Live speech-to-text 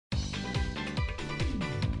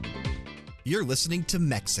You're listening to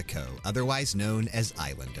Mexico, otherwise known as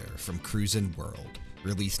Islander, from Cruisin' World.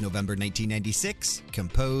 Released November 1996,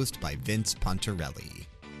 composed by Vince Pontarelli.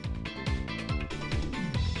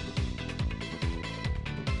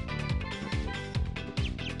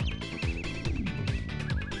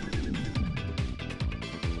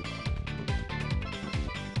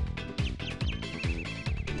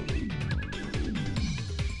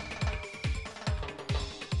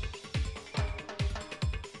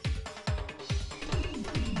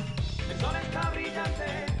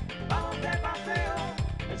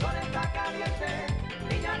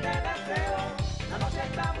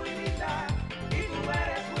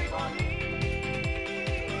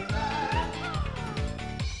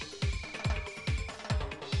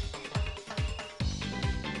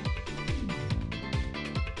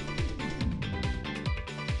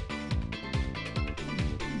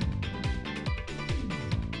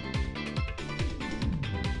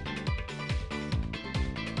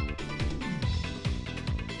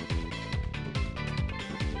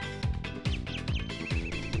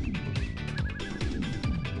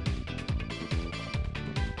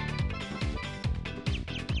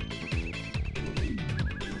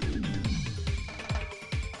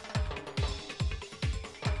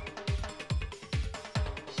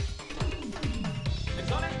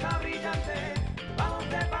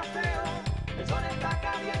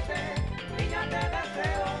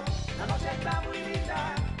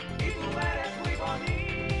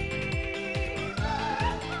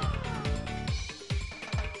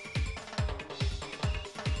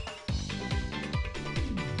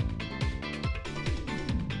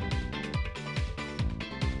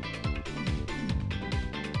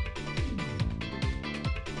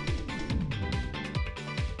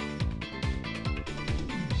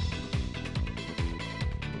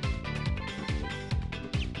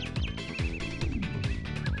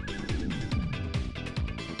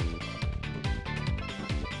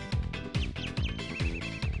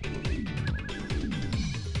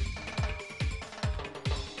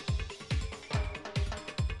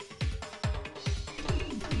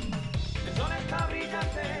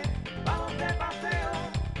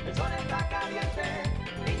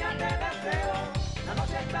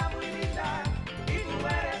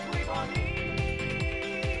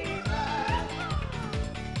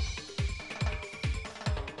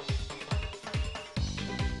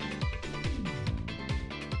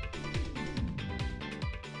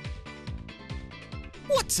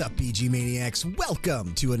 What's up, BG Maniacs?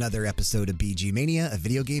 Welcome to another episode of BG Mania, a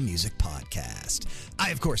video game music podcast.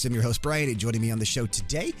 I, of course, am your host, Brian, and joining me on the show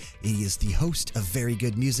today, he is the host of Very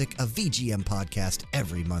Good Music, a VGM podcast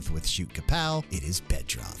every month with Shoot Kapow. It is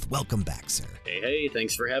Bedroth. Welcome back, sir. Hey,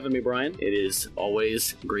 thanks for having me, Brian. It is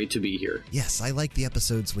always great to be here. Yes, I like the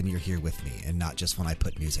episodes when you're here with me and not just when I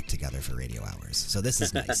put music together for radio hours. So this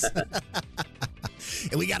is nice.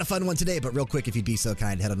 And we got a fun one today, but real quick, if you'd be so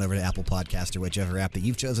kind, head on over to Apple Podcast or whichever app that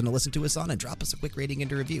you've chosen to listen to us on and drop us a quick rating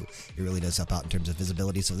and a review. It really does help out in terms of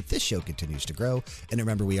visibility so that this show continues to grow. And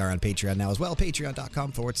remember, we are on Patreon now as well,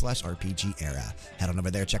 patreon.com/RPG Era. Head on over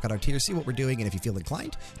there, check out our tiers, see what we're doing, and if you feel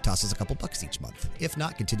inclined, toss us a couple bucks each month. If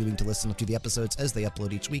not, continuing to listen to the episodes as they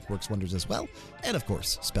upload each week works wonders as well. And of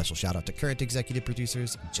course, special shout out to current executive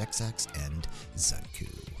producers, Jexax and Zunku.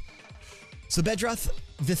 So, Bedroth,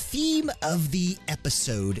 the theme of the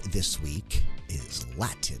episode this week is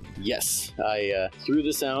Latin. Yes, I threw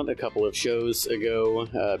this out a couple of shows ago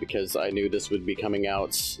because I knew this would be coming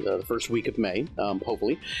out the first week of May,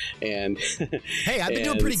 hopefully. And hey, I've been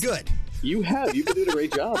doing pretty good. You've been doing a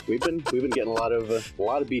great job. We've been getting a lot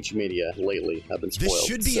of beach media lately. I've been spoiled. This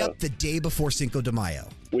should be up the day before Cinco de Mayo,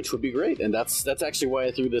 which would be great, and that's actually why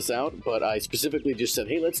I threw this out. But I specifically just said,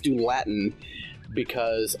 hey, let's do Latin,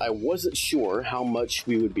 because I wasn't sure how much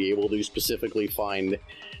we would be able to specifically find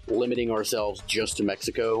limiting ourselves just to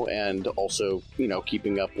Mexico and also,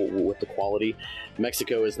 keeping up with the quality.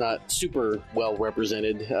 Mexico is not super well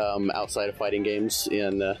represented outside of fighting games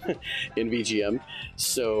in VGM.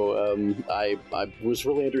 So I was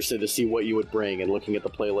really interested to see what you would bring, and looking at the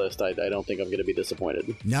playlist, I don't think I'm going to be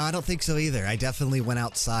disappointed. No, I don't think so either. I definitely went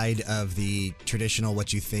outside of the traditional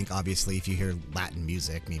what you think. Obviously, if you hear Latin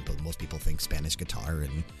music, most people think Spanish guitar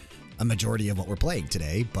and a majority of what we're playing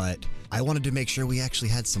today, but I wanted to make sure we actually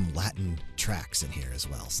had some Latin tracks in here as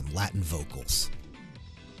well, some Latin vocals.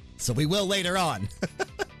 So we will later on.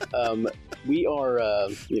 We are,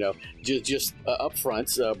 just up front,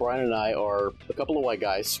 Brian and I are a couple of white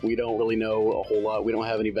guys. We don't really know a whole lot. We don't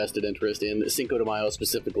have any vested interest in Cinco de Mayo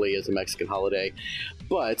specifically as a Mexican holiday.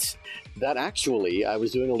 But that actually, I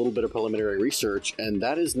was doing a little bit of preliminary research, and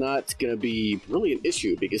that is not going to be really an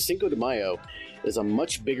issue, because Cinco de Mayo is a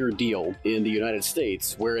much bigger deal in the United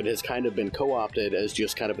States, where it has kind of been co-opted as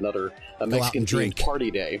just kind of another Mexican themed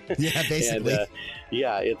party day. Yeah, basically. And,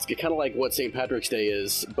 yeah, it's kind of like what St. Patrick's Day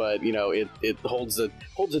is, but it holds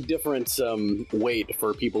a different weight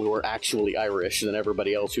for people who are actually Irish than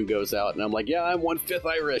everybody else who goes out. And I'm like, yeah, I'm 1/5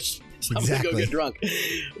 Irish. So I'm gonna go get drunk.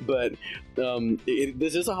 But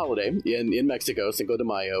this is a holiday in Mexico, Cinco de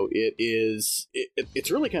Mayo. It's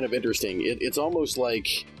really kind of interesting. It's almost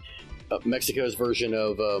like Mexico's version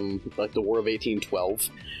of like the War of 1812.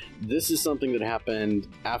 This is something that happened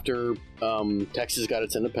after Texas got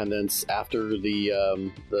its independence, after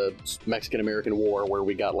the Mexican-American War, where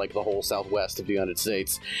we got like the whole southwest of the United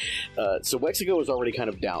States. So Mexico was already kind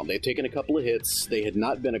of down. They'd taken a couple of hits. They had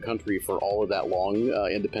not been a country for all of that long,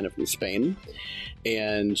 independent from Spain.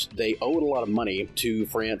 And they owed a lot of money to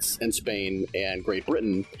France and Spain and Great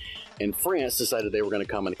Britain. And France decided they were going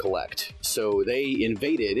to come and collect. So they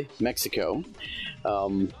invaded Mexico,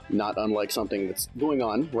 not unlike something that's going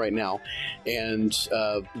on right now. And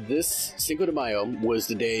this Cinco de Mayo was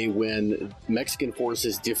the day when Mexican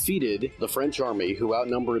forces defeated the French army, who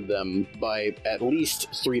outnumbered them by at least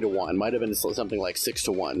 3-1. Might have been something like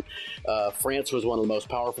 6-1. France was one of the most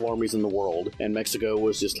powerful armies in the world, and Mexico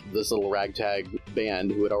was just this little ragtag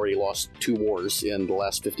band who had already lost 2 wars in the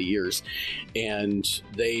last 50 years. And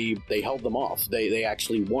they held them off. They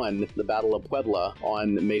actually won the Battle of Puebla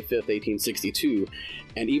on May 5th, 1862.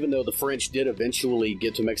 And even though the French did eventually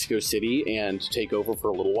get to Mexico City and take over for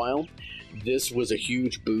a little while, this was a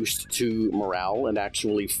huge boost to morale and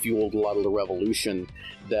actually fueled a lot of the revolution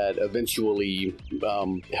that eventually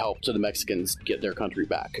helped the Mexicans get their country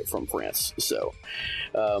back from France. So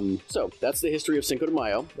that's the history of Cinco de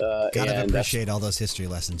Mayo. Gotta appreciate all those history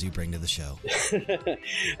lessons you bring to the show.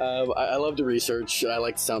 I love to research. I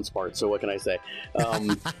like to sound smart, so what can I say?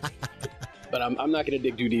 But I'm not going to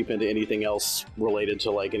dig too deep into anything else related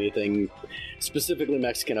to like anything specifically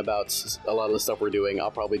Mexican about a lot of the stuff we're doing.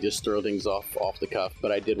 I'll probably just throw things off the cuff,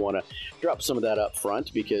 but I did want to drop some of that up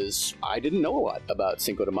front because I didn't know a lot about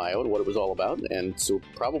Cinco de Mayo and what it was all about. And so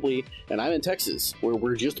and I'm in Texas, where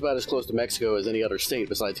we're just about as close to Mexico as any other state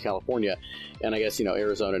besides California. And I guess,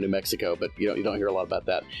 Arizona, New Mexico, but you don't hear a lot about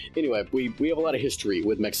that. Anyway, we have a lot of history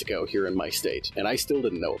with Mexico here in my state, and I still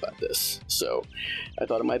didn't know about this. So I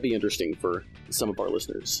thought it might be interesting for some of our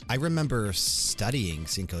listeners. I remember studying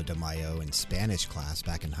Cinco de Mayo in Spanish class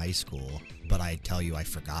back in high school, but I tell you, I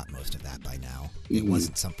forgot most of that by now. It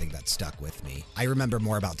wasn't something that stuck with me. I remember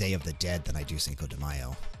more about Day of the Dead than I do Cinco de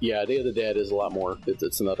Mayo. Yeah, Day of the Dead is a lot more.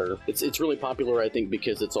 It's really popular, I think,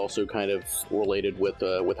 because it's also kind of related with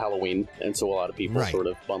Halloween, and so a lot of people sort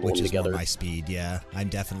of bundle them together. Which is more my speed, yeah. I'm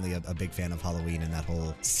definitely a big fan of Halloween and that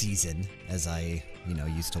whole season, as I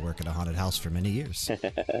used to work at a haunted house for many years.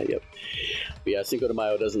 Yep. But yeah, Cinco de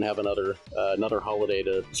Mayo doesn't have another holiday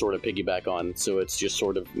to sort of piggyback on, so it's just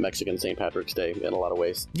sort of Mexican St. Patrick's Day in a lot of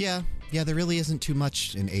ways. Yeah, there really isn't too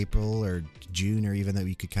much in April or June or even that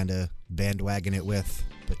you could kind of bandwagon it with.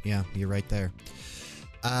 But yeah, you're right there.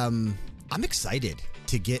 I'm excited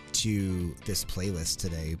to get to this playlist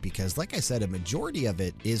today because, like I said, a majority of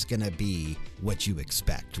it is going to be what you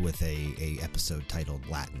expect with a episode titled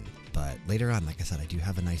Latin. But later on, like I said, I do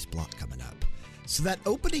have a nice block coming up. So that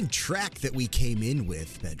opening track that we came in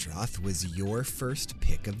with, Bedroth, was your first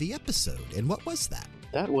pick of the episode. And what was that?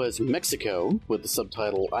 That was Mexico with the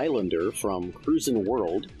subtitle Islander from Cruisin'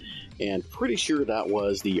 World. And pretty sure that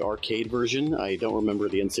was the arcade version. I don't remember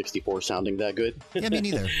the N64 sounding that good. Yeah, me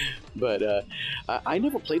neither. But I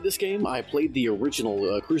never played this game. I played the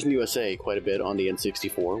original Cruisin' USA quite a bit on the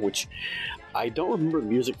N64, which I don't remember the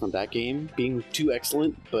music from that game being too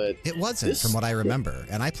excellent, but it wasn't from what I remember.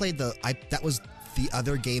 And I played that was the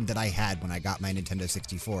other game that I had when I got my Nintendo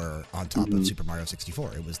 64 on top of Super Mario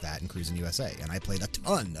 64. It was that and Cruisin' USA, and I played a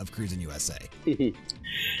ton of Cruisin' USA.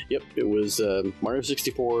 Yep, it was Mario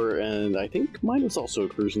 64, and I think mine was also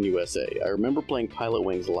Cruisin' USA. I remember playing Pilot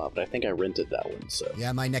Wings a lot, but I think I rented that one. So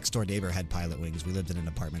yeah, my next door neighbor had Pilot Wings. We lived in an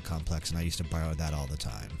apartment complex, and I used to borrow that all the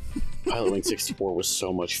time. Pilot Wings 64 was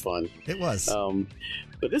so much fun. It was.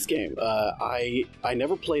 But this game, I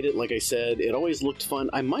never played it, like I said. It always looked fun.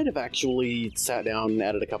 I might have actually sat down and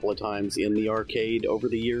at it a couple of times in the arcade over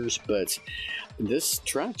the years, but this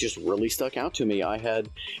track just really stuck out to me. I had,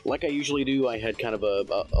 like I usually do, I had kind of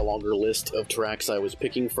a longer list of tracks I was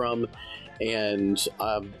picking from, and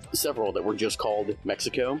several that were just called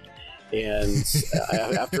Mexico. And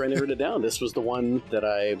after I narrowed it down, this was the one that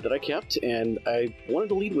I kept, and I wanted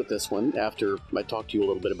to lead with this one after I talked to you a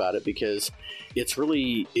little bit about it, because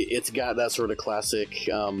it's got that sort of classic.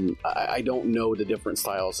 I don't know the different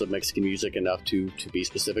styles of Mexican music enough to be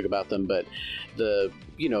specific about them, but the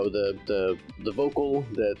vocal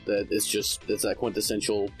that is just, it's that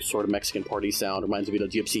quintessential sort of Mexican party sound, reminds me of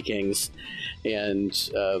Gypsy Kings, and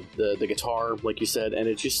the guitar, like you said, and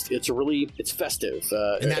it's festive.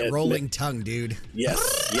 And that rolling tongue, dude.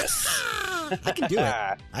 Yes. I can do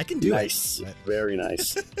it. I can do nice. it. Very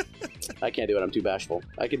nice. I can't do it. I'm too bashful.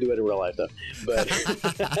 I can do it in real life, though. But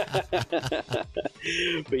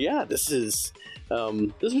but yeah, this was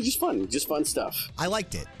just fun. Just fun stuff. I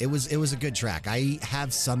liked it. It was a good track. I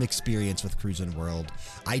have some experience with Cruisin' World.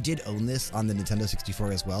 I did own this on the Nintendo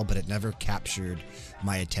 64 as well, but it never captured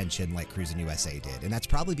my attention like Cruisin' USA did. And that's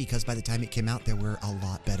probably because by the time it came out, there were a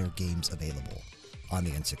lot better games available on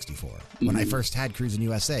the N64. When I first had Cruisin'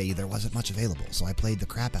 USA, there wasn't much available, so I played the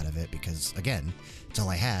crap out of it because, again, it's all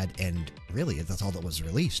I had, and really, that's all that was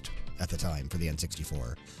released at the time for the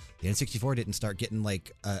N64. The N64 didn't start getting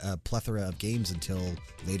like a plethora of games until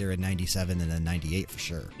later in 97 and then 98 for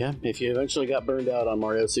sure. Yeah, if you eventually got burned out on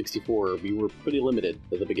Mario 64, you were pretty limited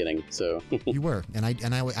at the beginning. So you were, and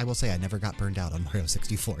I will say I never got burned out on Mario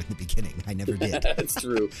 64 in the beginning. I never did. That's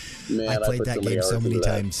true. Man, I played that game so many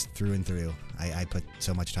times through and through. I put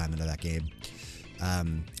so much time into that game.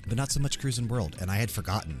 But not so much Cruisin' World, and I had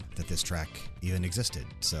forgotten that this track even existed,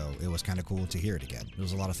 so it was kind of cool to hear it again. It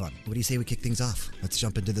was a lot of fun. What do you say we kick things off? Let's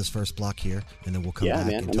jump into this first block here, and then we'll come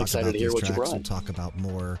back and talk about these tracks. We'll talk about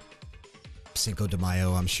more Cinco de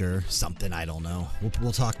Mayo, I'm sure. Something, I don't know.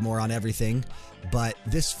 We'll talk more on everything. But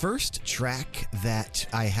this first track that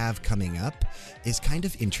I have coming up is kind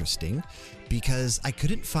of interesting because I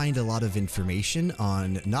couldn't find a lot of information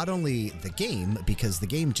on not only the game, because the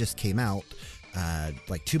game just came out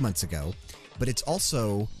like 2 months ago, but it's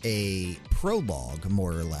also a prologue,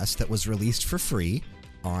 more or less, that was released for free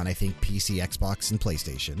on, I think, PC, Xbox, and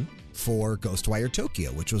PlayStation for Ghostwire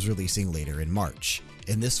Tokyo, which was releasing later in March.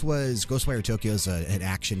 And this was, Ghostwire Tokyo is an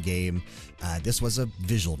action game. This was a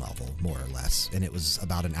visual novel, more or less, and it was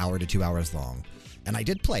about an hour to 2 hours long. And I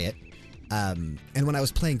did play it, and when I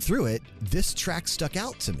was playing through it, this track stuck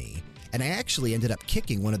out to me. And I actually ended up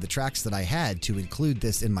kicking one of the tracks that I had to include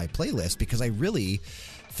this in my playlist because I really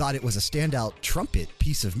thought it was a standout trumpet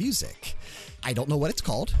piece of music. I don't know what it's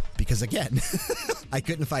called because, again, I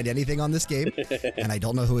couldn't find anything on this game, and I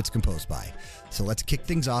don't know who it's composed by. So let's kick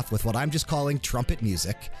things off with what I'm just calling trumpet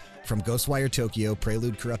music from Ghostwire Tokyo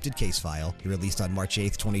Prelude Corrupted Case File, released on March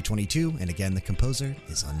 8th, 2022, and again, the composer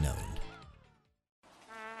is unknown.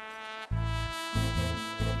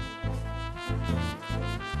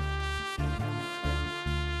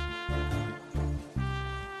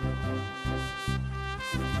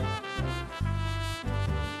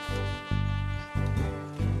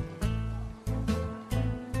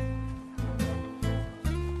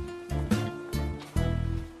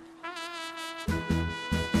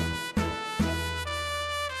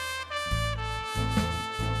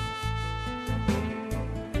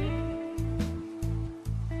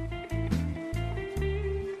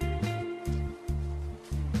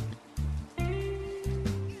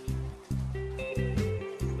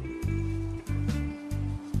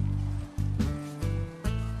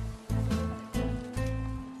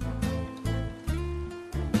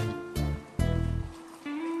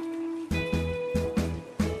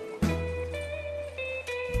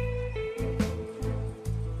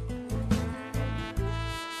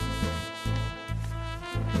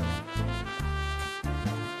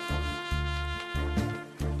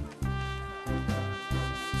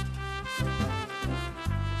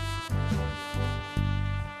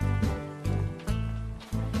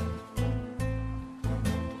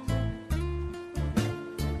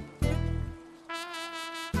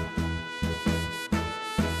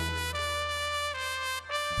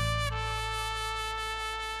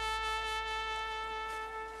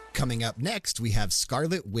 Coming up next, we have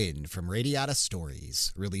Scarlet Wind from Radiata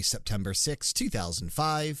Stories, released September 6,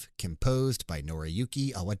 2005, composed by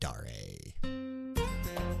Noriyuki Awadare.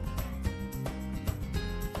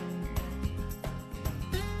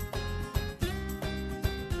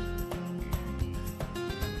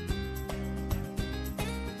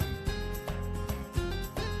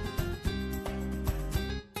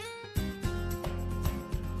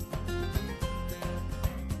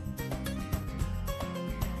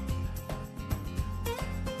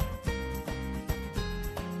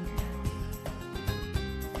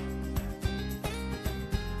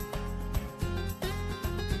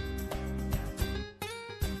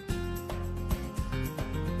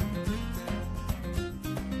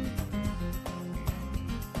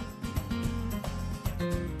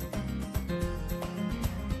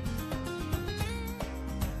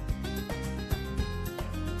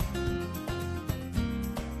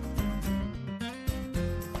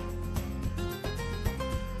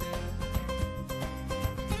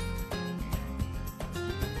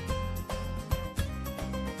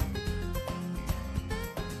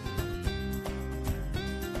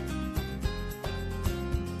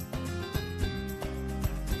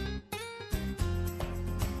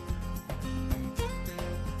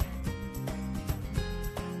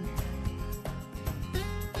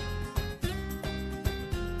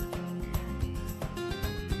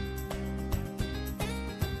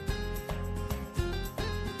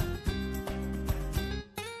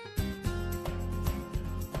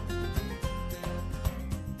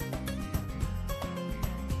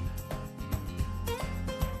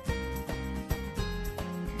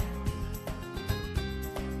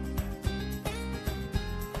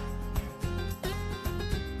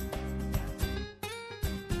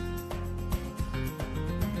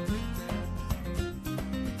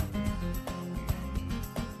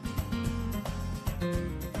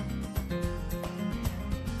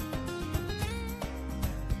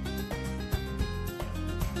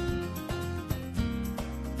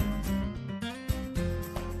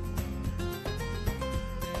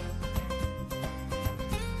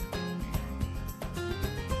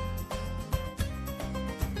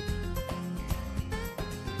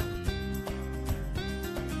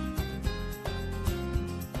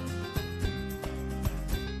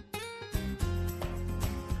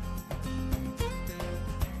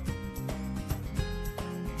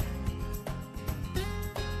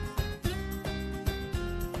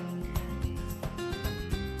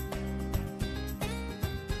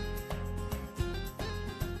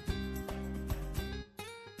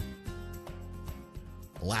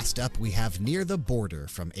 Last up, we have Near the Border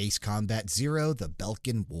from Ace Combat Zero, The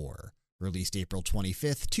Belkan War. Released April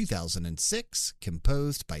 25th, 2006,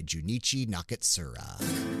 composed by Junichi Nakatsura.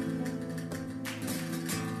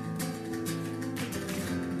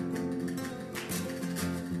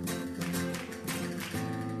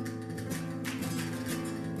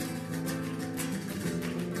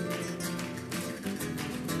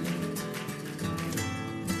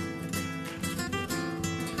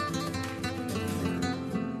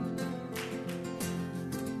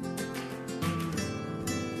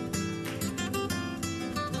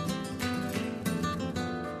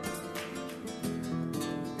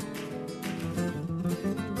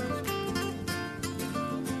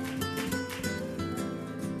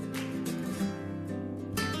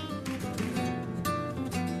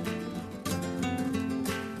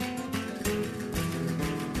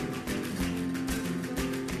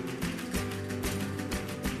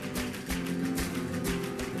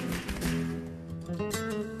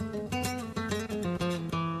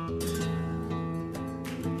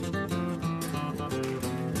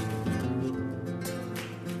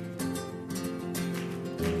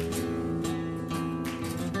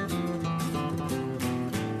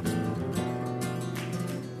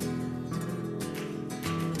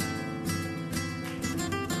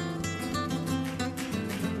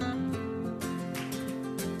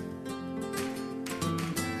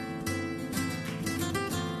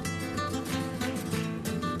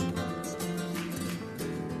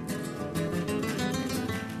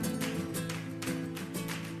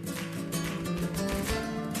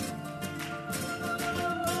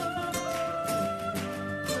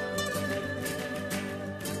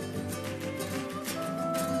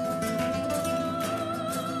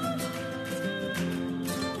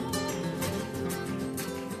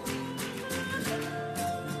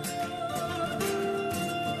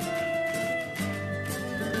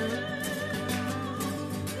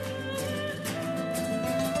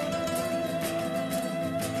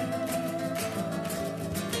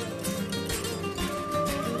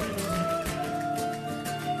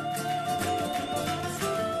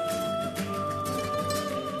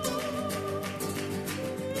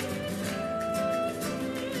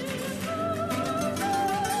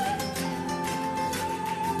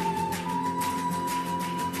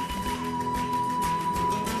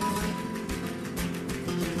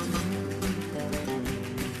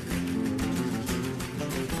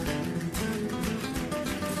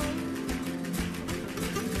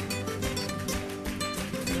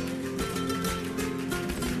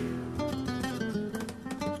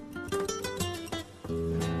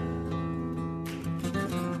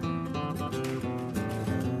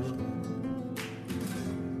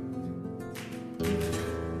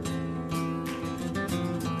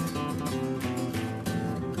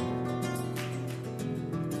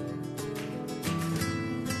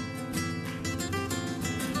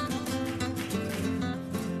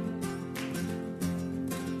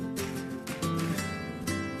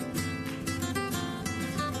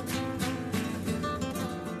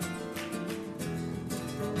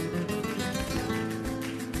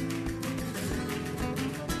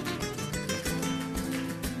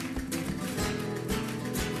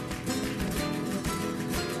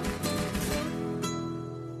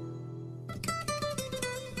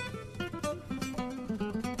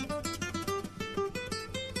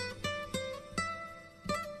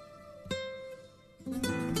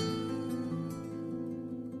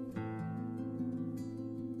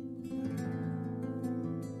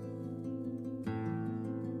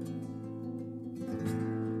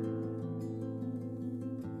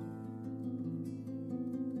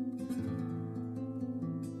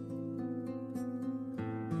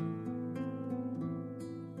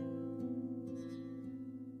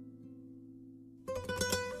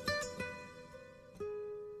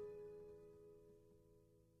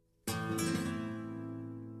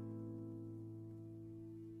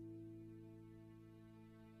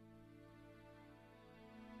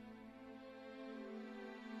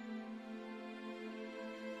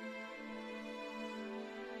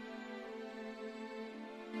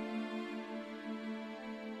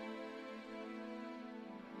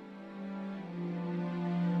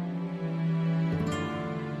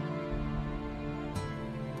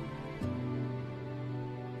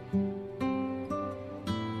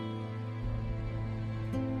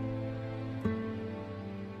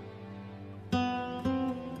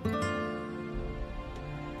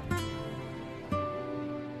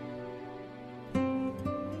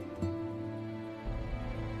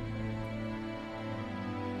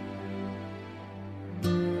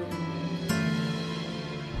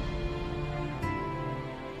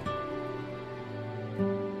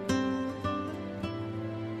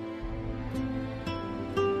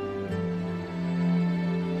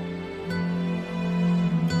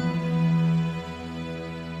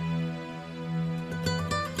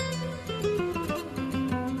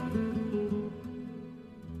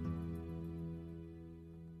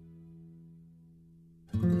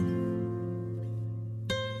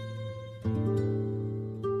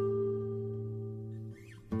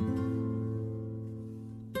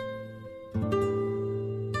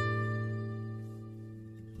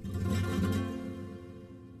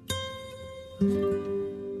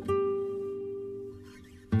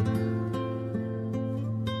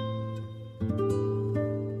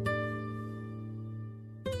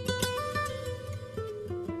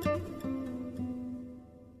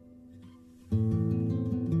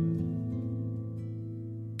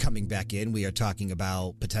 coming back in, we are talking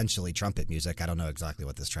about potentially trumpet music. I don't know exactly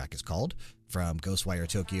what this track is called. From Ghostwire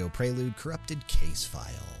Tokyo Prelude, Corrupted Case File.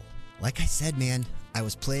 Like I said, man, I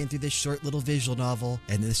was playing through this short little visual novel,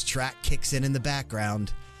 and this track kicks in the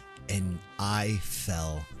background, and I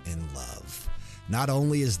fell in love. Not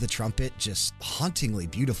only is the trumpet just hauntingly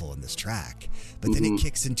beautiful in this track, but then it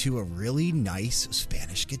kicks into a really nice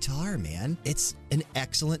Spanish guitar, man. It's an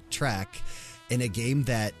excellent track in a game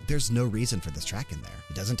that there's no reason for this track in there.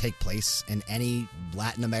 It doesn't take place in any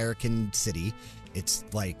Latin American city. It's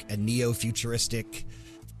like a neo-futuristic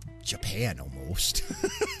Japan almost.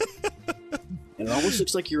 And it almost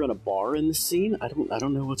looks like you're in a bar in the scene. I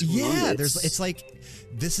don't know what's going on. Yeah, it's like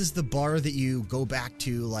this is the bar that you go back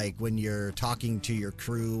to like when you're talking to your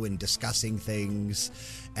crew and discussing things.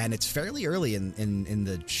 And it's fairly early in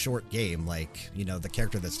the short game, like, you know, the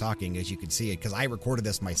character that's talking, as you can see it, because I recorded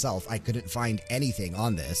this myself. I couldn't find anything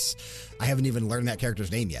on this. I haven't even learned that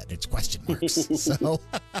character's name yet. It's question marks. So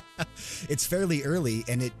it's fairly early,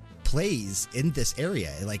 and it plays in this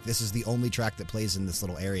area. Like, this is the only track that plays in this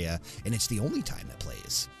little area, and it's the only time it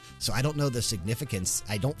plays. So I don't know the significance.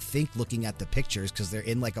 I don't think, looking at the pictures, because they're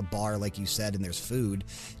in like a bar, like you said, and there's food,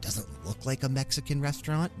 doesn't look like a Mexican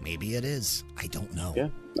restaurant. Maybe it is. I don't know. Yeah.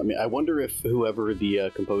 I mean, I wonder if whoever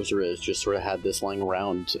the composer is just sort of had this lying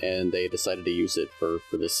around and they decided to use it for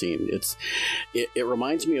this scene. It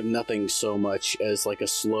reminds me of nothing so much as like a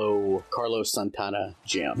slow Carlos Santana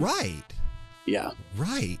jam. Right. Yeah.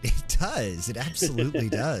 Right. It does. It absolutely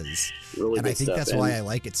does. Really and good I think stuff. that's why I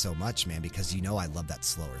like it so much, man, because you know I love that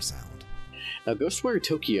slower sound. Now, Ghostwire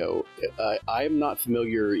Tokyo, I am not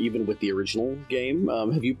familiar even with the original game.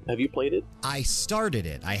 Have you played it? I started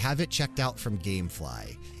it. I have it checked out from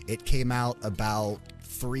Gamefly. It came out about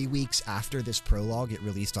 3 weeks after this prologue. It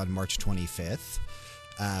released on March 25th.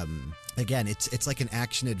 Again, it's like an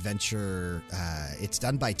action adventure. It's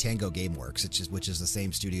done by Tango Gameworks, which is the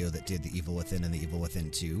same studio that did The Evil Within and The Evil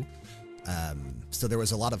Within 2. So there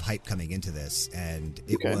was a lot of hype coming into this, and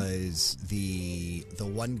it was the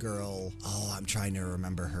one girl. Oh, I'm trying to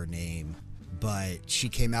remember her name, but she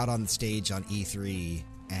came out on stage on E3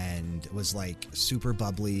 and was like super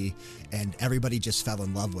bubbly, and everybody just fell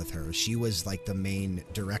in love with her. She was like the main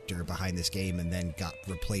director behind this game, and then got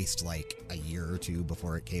replaced like a year or two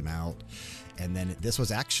before it came out. And then this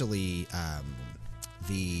was actually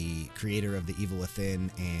the creator of The Evil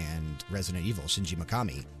Within and Resident Evil, Shinji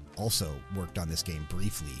Mikami, also worked on this game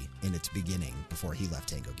briefly in its beginning before he left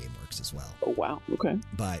Tango Gameworks as well. Oh, wow. Okay.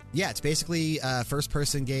 But yeah, it's basically a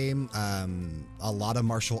first-person game, a lot of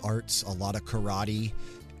martial arts, a lot of karate,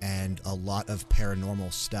 and a lot of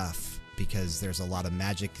paranormal stuff, because there's a lot of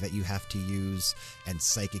magic that you have to use and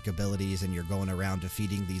psychic abilities, and you're going around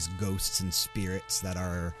defeating these ghosts and spirits that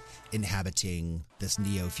are inhabiting this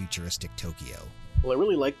neo-futuristic Tokyo. Well, I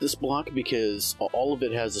really like this block because all of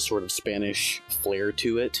it has a sort of Spanish flair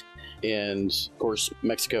to it. And, of course,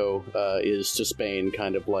 Mexico is to Spain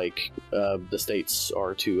kind of like the States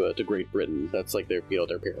are to Great Britain. That's like their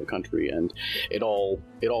parent country. And it all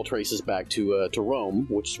traces back to Rome,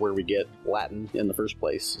 which is where we get Latin in the first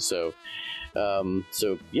place. So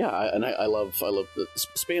yeah, I love the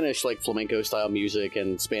Spanish, like flamenco style music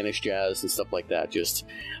and Spanish jazz and stuff like that. Just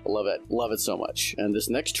love it so much. And this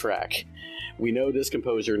next track, we know this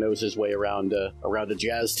composer knows his way around a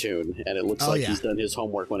jazz tune, and it looks like he's done his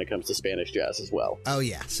homework when it comes to Spanish jazz as well. Oh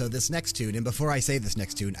yeah, so this next tune, and before I say this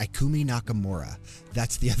next tune, Ikumi Nakamura,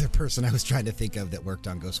 that's the other person I was trying to think of that worked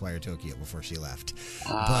on Ghostwire Tokyo before she left.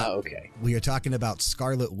 Okay. We are talking about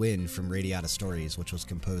Scarlet Wind from Radiata Stories, which was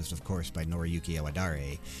composed, of course, by Noriyuki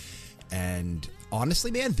Iwadare. And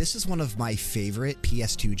honestly, man, this is one of my favorite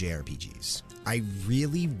PS2 JRPGs. I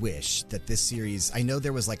really wish that this series, I know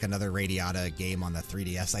there was like another Radiata game on the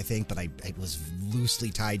 3DS, I think, but I was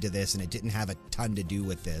loosely tied to this and it didn't have a ton to do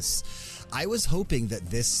with this. I was hoping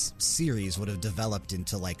that this series would have developed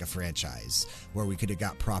into like a franchise where we could have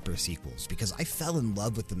got proper sequels, because I fell in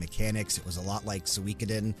love with the mechanics. It was a lot like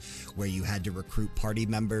Suikoden, where you had to recruit party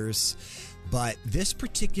members. But this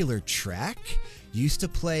particular track used to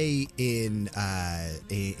play in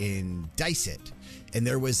Dicet, and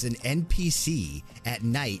there was an NPC at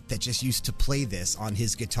night that just used to play this on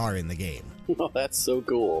his guitar in the game. Oh, that's so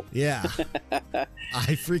cool. Yeah.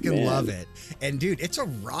 I freaking love it. And dude, it's a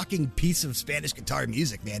rocking piece of Spanish guitar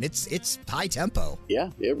music, man. It's high tempo. Yeah,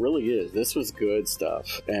 it really is. This was good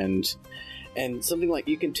stuff. And something like,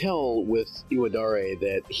 you can tell with Iwadare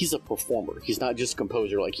that he's a performer. He's not just a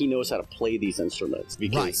composer. Like, he knows how to play these instruments,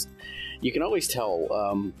 because you can always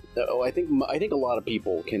tell. I think a lot of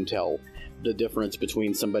people can tell the difference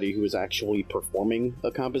between somebody who is actually performing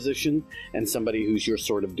a composition and somebody who's just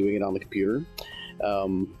sort of doing it on the computer.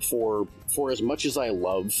 For as much as I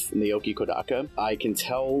love Naoki Kodaka, I can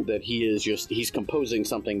tell that he's composing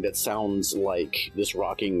something that sounds like this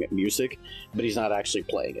rocking music, but he's not actually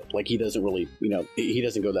playing it. Like, he doesn't really, he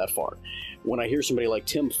doesn't go that far. When I hear somebody like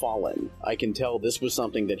Tim Follin, I can tell this was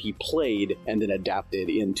something that he played and then adapted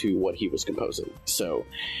into what he was composing. So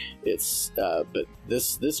it's, but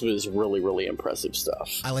this was really, really impressive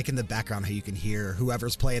stuff. I like in the background how you can hear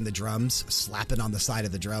whoever's playing the drums slapping on the side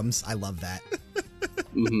of the drums. I love that.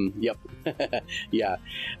 Yep. Yeah.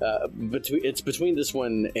 It's between this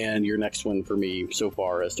one and your next one for me so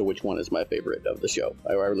far as to which one is my favorite of the show.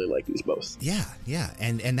 I really like these both. Yeah.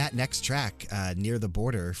 And that next track, Near the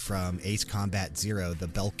Border from Ace Combat Zero, The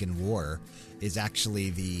Belkan War, is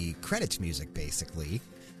actually the credits music, basically.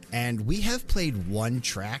 And we have played one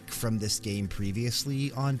track from this game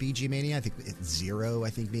previously on BG Mania. I think Zero,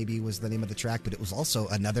 maybe was the name of the track, but it was also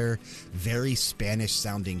another very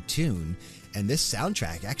Spanish-sounding tune. And this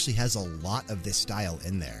soundtrack actually has a lot of this style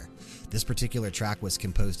in there. This particular track was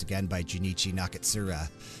composed again by Junichi Nakatsura.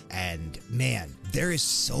 And man, there is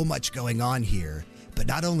so much going on here. But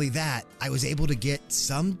not only that, I was able to get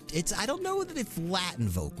I don't know that it's Latin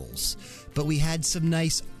vocals, but we had some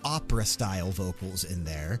nice opera-style vocals in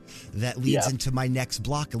there that leads into my next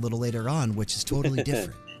block a little later on, which is totally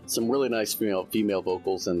different. Some really nice female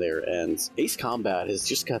vocals in there, and Ace Combat has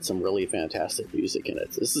just got some really fantastic music in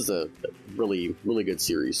it. This is a really, really good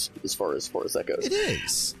series as far as that goes. It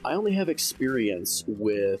is. I only have experience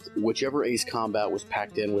with whichever Ace Combat was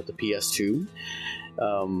packed in with the PS2.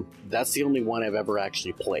 That's the only one I've ever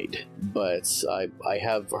actually played, but I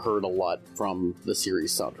have heard a lot from the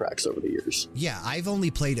series soundtracks over the years. Yeah, I've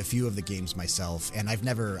only played a few of the games myself, and I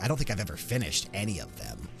don't think I've ever finished any of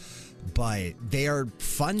them. But they are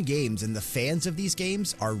fun games, and the fans of these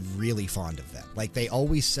games are really fond of them. Like, they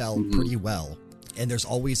always sell pretty well, and there's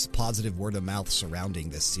always positive word of mouth surrounding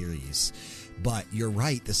this series. But you're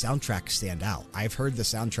right, the soundtracks stand out. I've heard the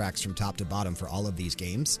soundtracks from top to bottom for all of these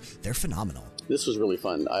games. They're phenomenal. This was really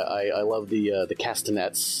fun. I love the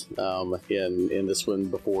castanets in this one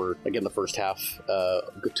before, again, the first half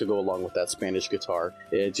to go along with that Spanish guitar.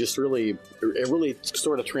 It just really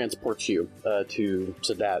sort of transports you to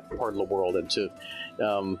that part of the world and to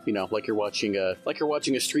like you're watching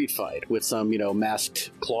a street fight with some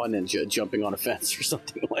masked claw ninja jumping on a fence or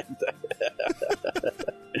something like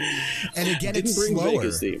that. And again, it's slower.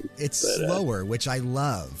 It's slower, which I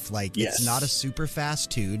love. Like, it's not a super fast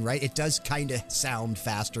tune, right? It does kind of sound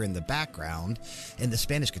faster in the background, and the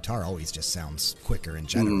Spanish guitar always just sounds quicker in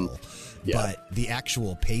general. But the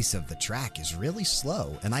actual pace of the track is really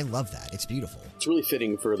slow, and I love that. It's beautiful. It's really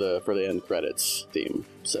fitting for the end credits theme.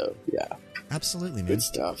 So yeah, absolutely, man.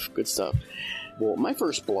 Good stuff. Well, my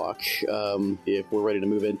first block, if we're ready to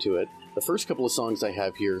move into it, the first couple of songs I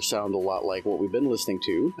have here sound a lot like what we've been listening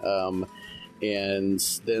to. And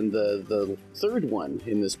then the third one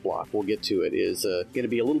in this block, we'll get to it, is going to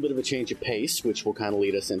be a little bit of a change of pace, which will kind of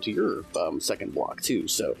lead us into your second block, too.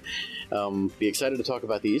 So be excited to talk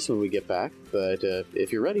about these when we get back. But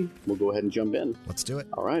if you're ready, we'll go ahead and jump in. Let's do it.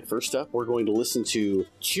 All right, first up, we're going to listen to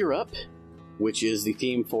Cheer Up, which is the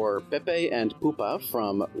theme for Pepe and Pupa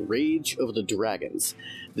from Rage of the Dragons.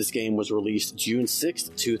 This game was released June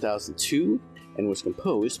 6th, 2002, and was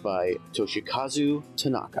composed by Toshikazu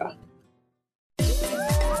Tanaka.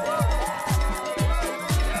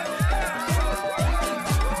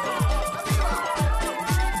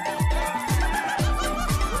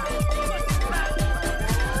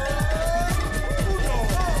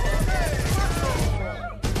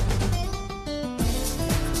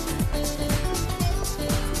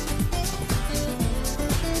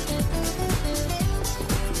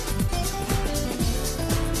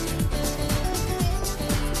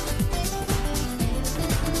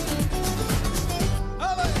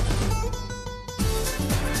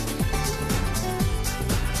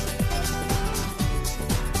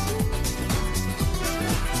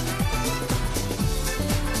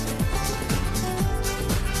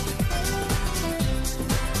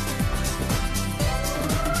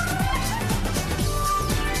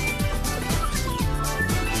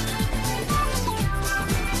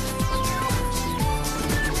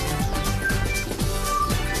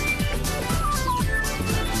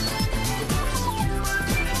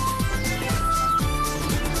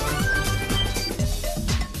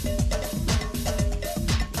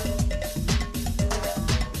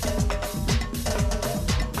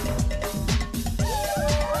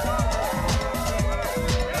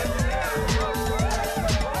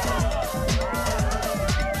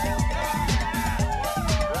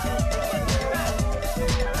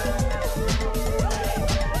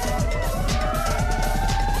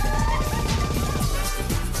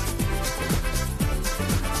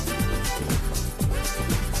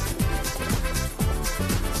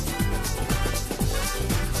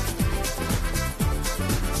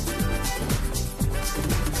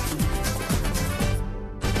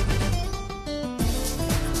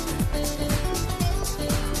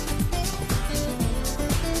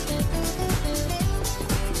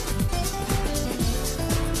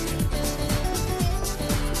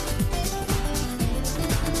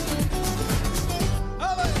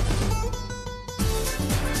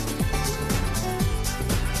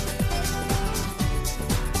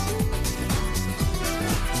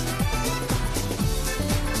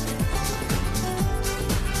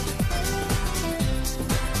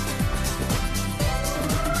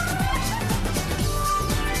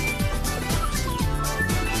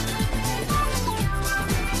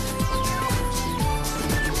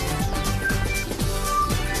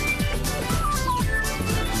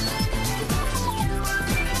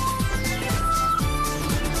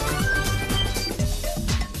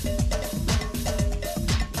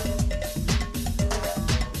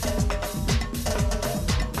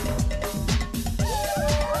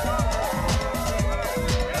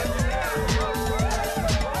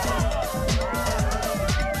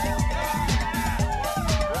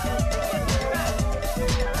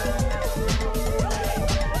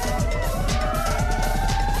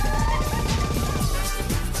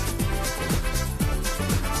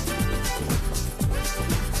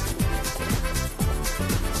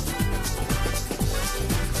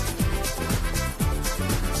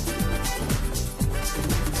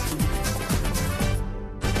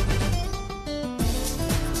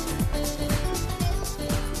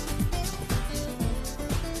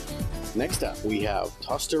 Next up, we have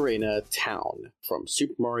Tostarena Town from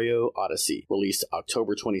Super Mario Odyssey, released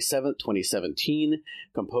October 27th, 2017,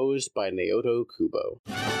 composed by Naoto Kubo.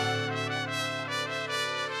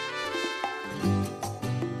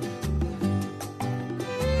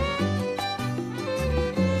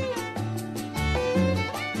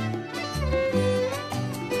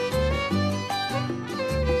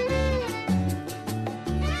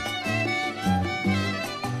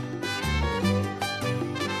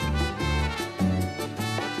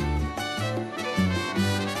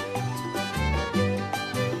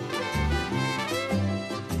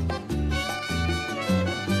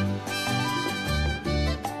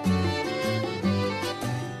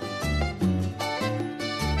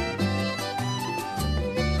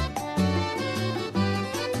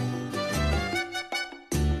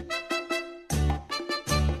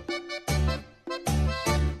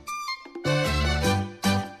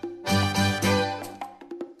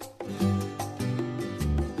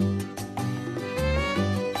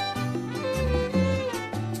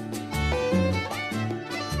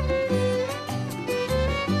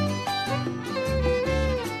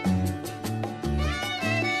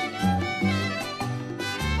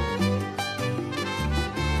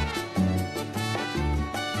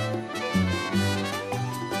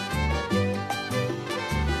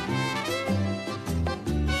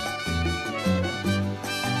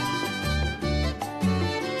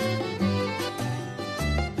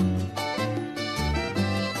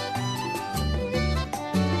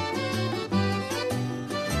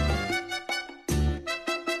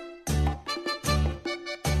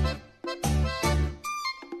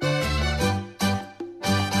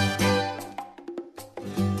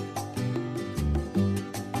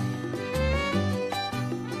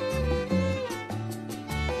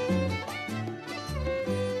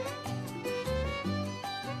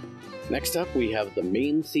 Next up, we have the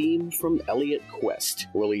main theme from Elliot Quest,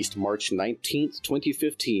 released March 19th,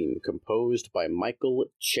 2015, composed by Michael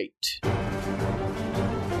Chait.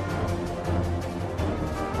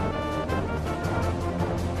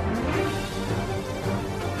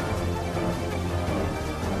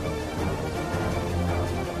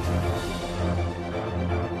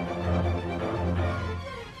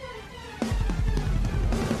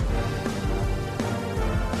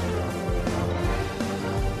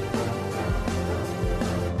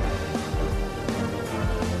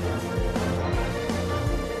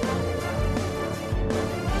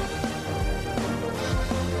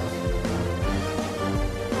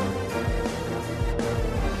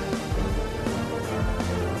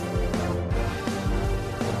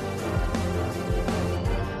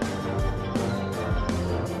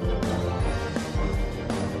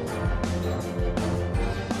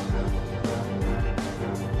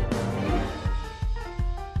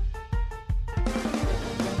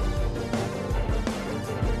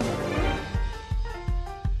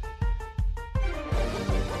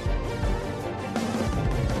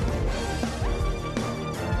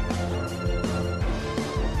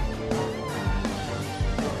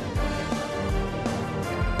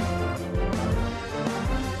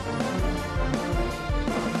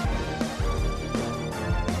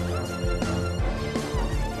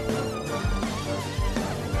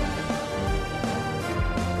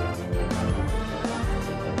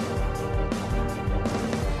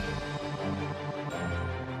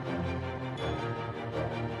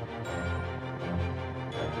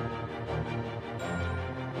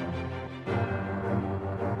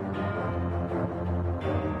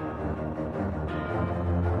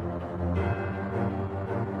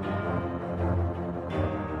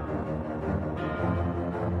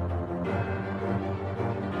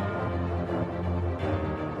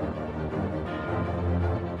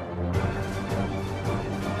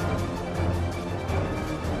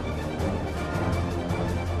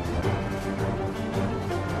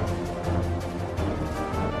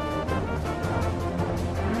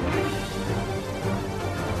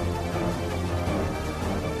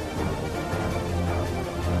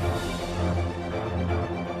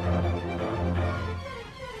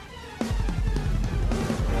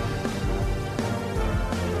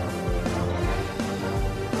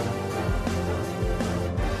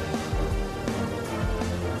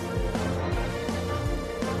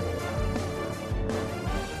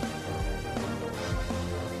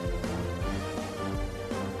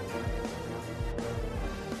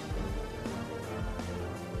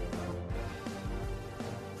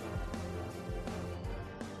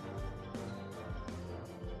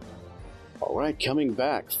 Alright, coming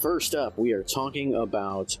back. First up, we are talking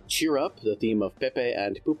about Cheer Up, the theme of Pepe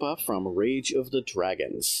and Pupa from Rage of the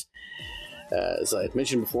Dragons. As I had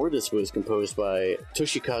mentioned before, this was composed by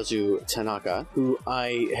Toshikazu Tanaka, who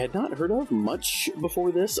I had not heard of much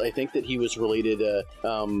before this. I think that he was related,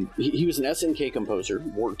 he was an SNK composer,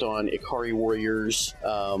 worked on Ikari Warriors,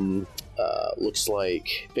 looks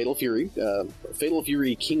like Fatal Fury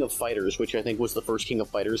King of Fighters, which I think was the first King of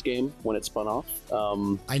Fighters game when it spun off.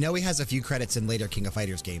 I know he has a few credits in later King of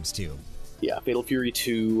Fighters games, too. Yeah, Fatal Fury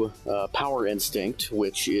 2, Power Instinct,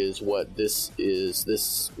 which is what this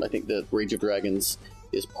is. I think that Rage of Dragons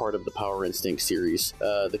is part of the Power Instinct series.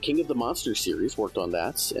 The King of the Monsters series worked on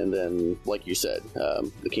that, and then, like you said,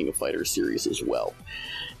 the King of Fighters series as well.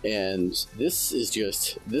 And this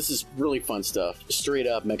is really fun stuff. Straight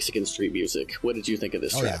up Mexican street music. What did you think of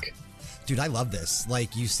this track? Yeah. Dude, I love this.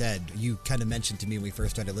 Like you said, you kind of mentioned to me when we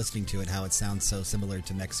first started listening to it how it sounds so similar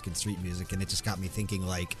to Mexican street music, and it just got me thinking,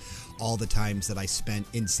 like, all the times that I spent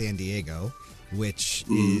in San Diego, which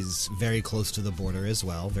is very close to the border as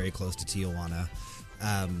well, very close to Tijuana,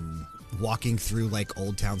 walking through, like,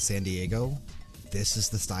 Old Town San Diego. This is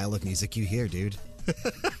the style of music you hear, dude.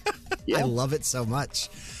 Yeah. I love it so much.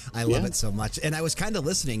 I love it so much. And I was kind of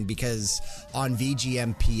listening because on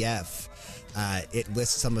VGMPF, it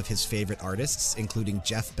lists some of his favorite artists, including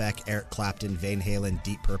Jeff Beck, Eric Clapton, Van Halen,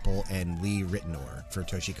 Deep Purple, and Lee Ritenour for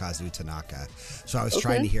Toshikazu Tanaka. So I was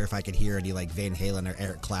trying to hear if I could hear any like Van Halen or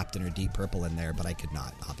Eric Clapton or Deep Purple in there, but I could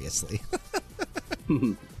not, obviously.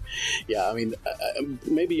 Yeah, I mean,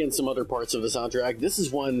 maybe in some other parts of the soundtrack. This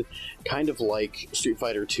is one kind of like Street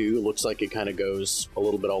Fighter 2. Looks like it kind of goes a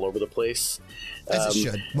little bit all over the place. As it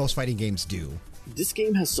should. Most fighting games do. This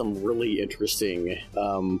game has some really interesting,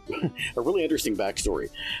 a really interesting backstory.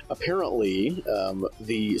 Apparently,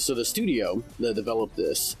 the studio that developed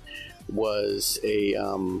this was a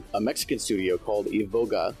Mexican studio called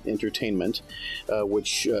Evoga Entertainment,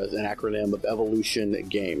 which is an acronym of Evolution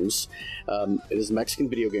Games. It is a Mexican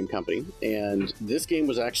video game company, and this game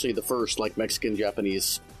was actually the first like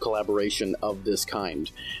Mexican-Japanese collaboration of this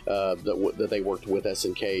kind that they worked with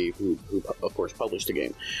SNK, who of course published the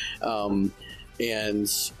game.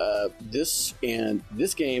 This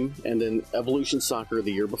game and then Evolution Soccer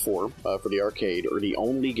the year before for the arcade are the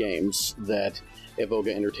only games that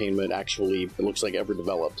Evoga Entertainment actually, it looks like, ever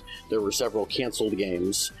developed. There were several canceled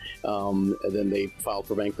games, and then they filed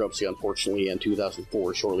for bankruptcy, unfortunately, in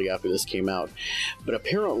 2004, shortly after this came out. But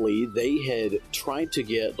apparently, they had tried to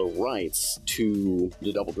get the rights to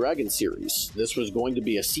the Double Dragon series. This was going to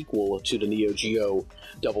be a sequel to the Neo Geo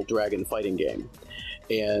Double Dragon fighting game.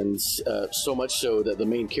 And so much so that the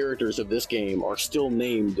main characters of this game are still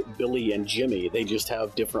named Billy and Jimmy. They just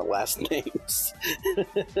have different last names.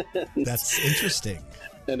 That's interesting.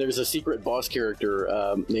 And there's a secret boss character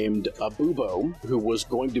named Abubo, who was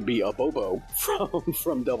going to be Abobo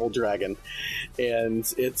from Double Dragon,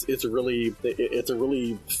 and it's a really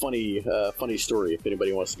funny story. If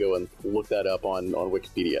anybody wants to go and look that up on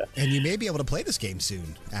Wikipedia, and you may be able to play this game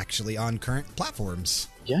soon, actually, on current platforms.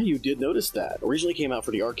 Yeah, you did notice that. Originally came out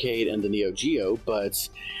for the arcade and the Neo Geo, but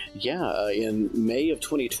in May of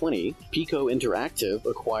 2020, Pico Interactive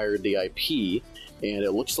acquired the IP. And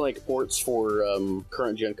it looks like ports for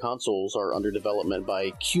current-gen consoles are under development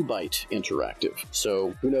by Qbyte Interactive.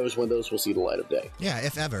 So who knows when those will see the light of day. Yeah,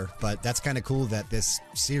 if ever. But that's kind of cool that this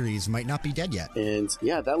series might not be dead yet. And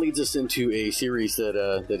yeah, that leads us into a series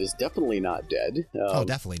that is definitely not dead.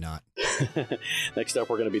 Definitely not. Next up,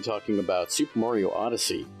 we're going to be talking about Super Mario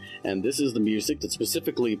Odyssey. And this is the music that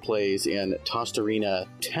specifically plays in Tostarena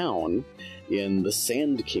Town in the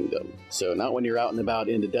Sand Kingdom. So not when you're out and about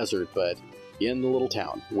in the desert, but in the little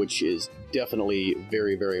town, which is definitely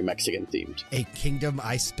very, very Mexican themed. A kingdom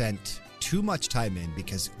I spent too much time in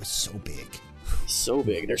because it was so big. So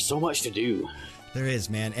big. There's so much to do. There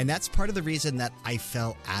is, man. And that's part of the reason that I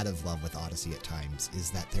fell out of love with Odyssey at times,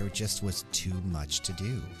 is that there just was too much to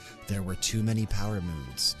do. There were too many power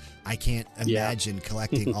moves. I can't imagine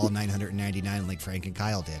collecting all 999 like Frank and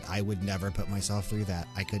Kyle did. I would never put myself through that.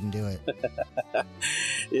 I couldn't do it.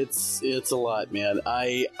 It's a lot, man.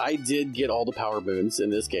 I did get all the power moves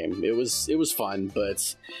in this game. It was fun,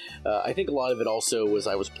 but I think a lot of it also was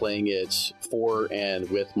I was playing it for and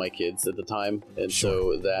with my kids at the time, and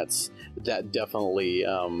so that definitely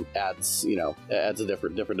adds a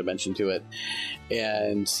different dimension to it,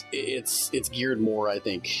 and it's geared more, I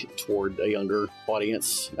think, toward a younger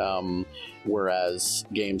audience. Whereas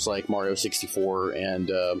games like Mario 64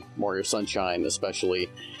 and Mario Sunshine, especially,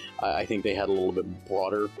 I think they had a little bit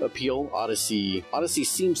broader appeal. Odyssey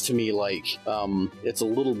seems to me like it's a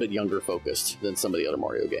little bit younger focused than some of the other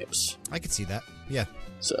Mario games. I could see that. Yeah.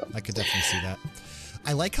 So I could definitely see that.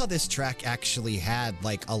 I like how this track actually had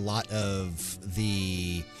like a lot of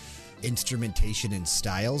the instrumentation and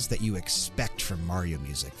styles that you expect from Mario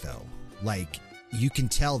music, though. Like, you can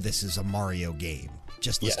tell this is a Mario game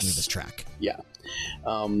just listening to this track. Yeah.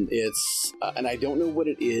 It's and I don't know what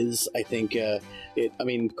it is. I think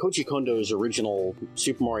Koji Kondo's original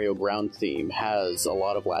Super Mario Ground theme has a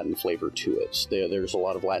lot of Latin flavor to it. There's a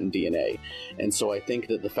lot of Latin DNA, and so I think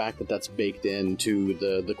that the fact that that's baked into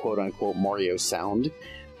the quote unquote Mario sound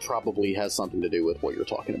probably has something to do with what you're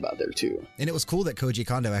talking about there too. And it was cool that Koji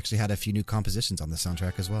Kondo actually had a few new compositions on the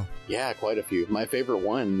soundtrack as well. Yeah, quite a few. My favorite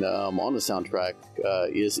one on the soundtrack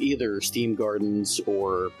is either Steam Gardens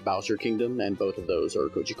or Bowser Kingdom, and both of those are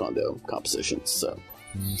Koji Kondo compositions. So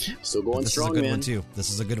still going strong, man. This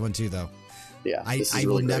is a good one too, though. Yeah, I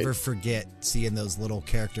will never forget seeing those little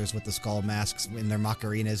characters with the skull masks in their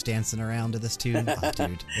macarinas dancing around to this tune. Oh,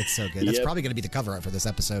 dude, it's so good. That's probably going to be the cover art for this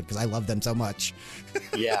episode because I love them so much.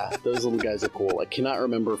 Yeah, those little guys are cool. I cannot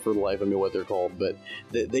remember for the life of me what they're called, but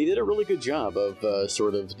they did a really good job of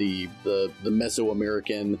sort of the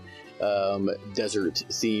Mesoamerican desert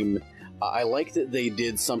theme. I like that they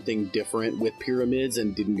did something different with pyramids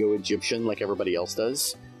and didn't go Egyptian like everybody else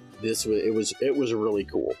does. It was really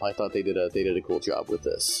cool. I thought they did a cool job with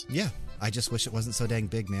this. Yeah, I just wish it wasn't so dang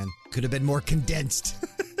big, man. Could have been more condensed.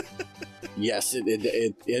 Yes,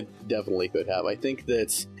 it definitely could have. I think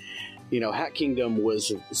that Hat Kingdom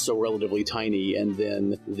was so relatively tiny, and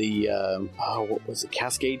then the what was it?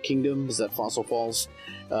 Cascade Kingdom? Is that Fossil Falls?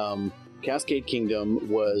 Cascade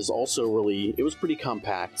Kingdom was also it was pretty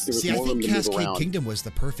compact. There was more room to move around. Cascade Kingdom was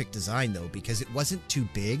the perfect design, though, because it wasn't too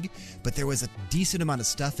big, but there was a decent amount of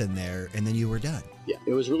stuff in there, and then you were done. Yeah,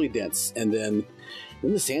 it was really dense. And then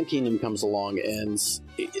the Sand Kingdom comes along, and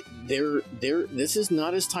this is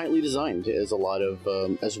not as tightly designed as a lot of,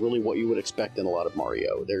 as really what you would expect in a lot of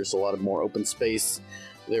Mario. There's a lot of more open space.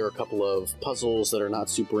 There are a couple of puzzles that are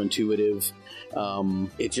not super intuitive.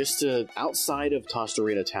 It just, outside of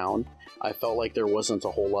Tostarena Town, I felt like there wasn't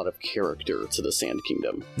a whole lot of character to the Sand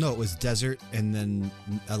Kingdom. No, it was desert and then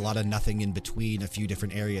a lot of nothing in between, a few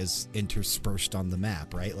different areas interspersed on the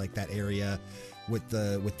map, right? Like that area with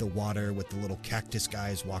the water, with the little cactus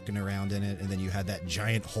guys walking around in it, and then you had that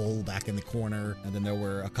giant hole back in the corner, and then there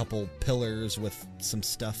were a couple pillars with some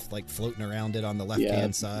stuff like floating around it on the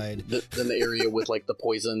left-hand side. Then the area with like the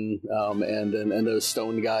poison and those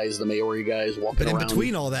stone guys, the Maori guys walking around. But in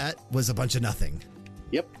between all that was a bunch of nothing.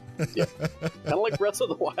 Yep. Yeah. Kind of like Breath of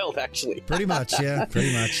the Wild, actually. Pretty much,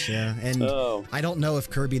 yeah. And I don't know if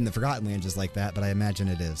Kirby and the Forgotten Land is like that, but I imagine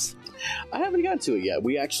it is. I haven't gotten to it yet.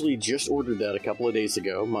 We actually just ordered that a couple of days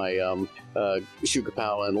ago. My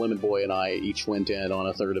Shukapow and Lemon Boy and I each went in on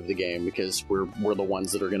a third of the game because we're the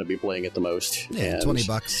ones that are going to be playing it the most. Yeah, and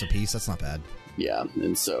 $20 a piece. That's not bad. Yeah,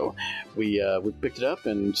 and so we picked it up,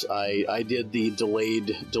 and I did the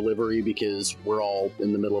delayed delivery because we're all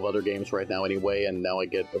in the middle of other games right now anyway, and now I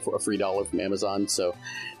get a free $1 from Amazon. So,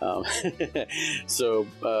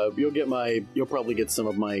 you'll probably get some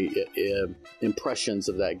of my impressions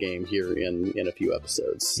of that game here in a few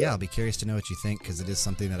episodes. So. Yeah, I'll be curious to know what you think because it is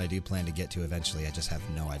something that I do plan to get to eventually. I just have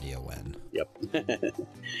no idea when. Yep.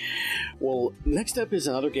 Well, next up is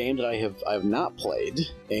another game that I've not played,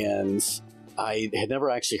 and I had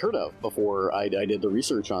never actually heard of before I did the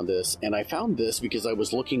research on this, and I found this because I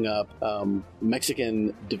was looking up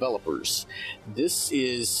Mexican developers. This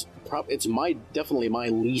is definitely my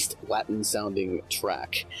least Latin sounding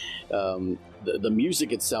track. The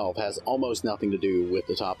music itself has almost nothing to do with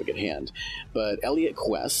the topic at hand, but Elliot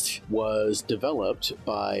Quest was developed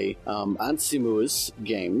by Ansimus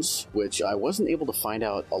Games, which I wasn't able to find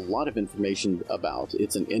out a lot of information about.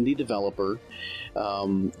 It's an indie developer.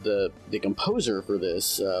 The composer for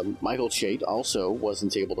this, Michael Chait, also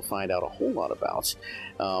wasn't able to find out a whole lot about.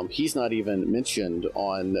 He's not even mentioned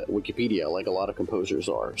on Wikipedia like a lot of composers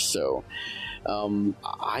are. So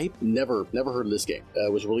I never heard of this game.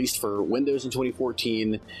 It was released for Windows in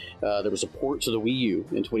 2014. There was a port to the Wii U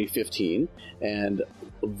in 2015 and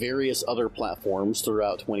various other platforms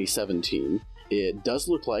throughout 2017. It does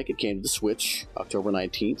look like it came to the Switch October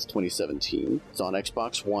 19th, 2017. It's on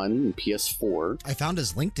Xbox One and PS4. I found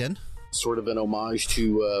his LinkedIn. Sort of an homage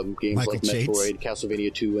to games Michael like Chates. Metroid,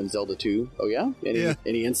 Castlevania 2, and Zelda 2. Oh, yeah?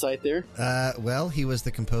 Any insight there? Well, he was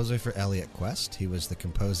the composer for Elliot Quest. He was the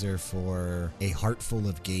composer for A Heart Full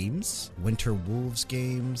of Games, Winter Wolves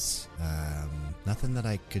games. Nothing that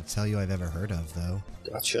I could tell you I've ever heard of, though.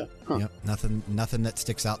 Gotcha. Huh. Yep, nothing that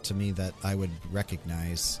sticks out to me that I would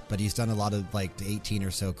recognize. But he's done a lot of like 18 or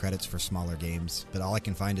so credits for smaller games. But all I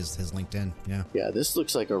can find is his LinkedIn. Yeah. Yeah, this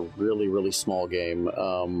looks like a really, really small game.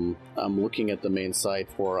 I'm looking at the main site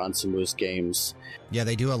for Ansimu's games. Yeah,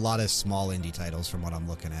 they do a lot of small indie titles from what I'm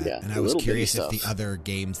looking at. Yeah, and I was curious if stuff. the other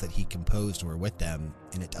games that he composed were with them,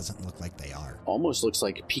 and it doesn't look like they are. Almost looks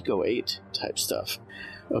like Pico 8 type stuff.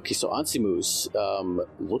 Okay, so Ansimu's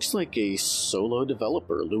looks like a solo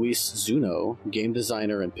developer, Luis Zuno, game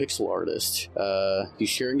designer and pixel artist. He's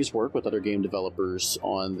sharing his work with other game developers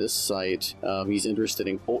on this site. He's interested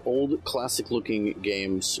in old, classic-looking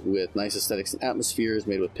games with nice aesthetics and atmospheres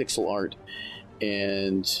made with pixel art.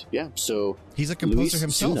 And yeah, so he's a composer Luis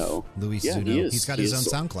himself. Zuno. Luis Yeah, Zuno. he is. He's got his own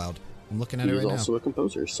SoundCloud. I'm looking at it right now. He's also a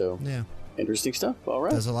composer, so yeah, interesting stuff. All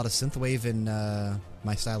right. Does a lot of synthwave in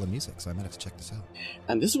my style of music, so I might have to check this out.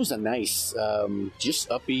 And this was a nice, just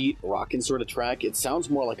upbeat, rockin' sort of track. It sounds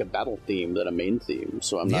more like a battle theme than a main theme,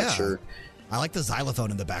 so I'm not sure. I like the xylophone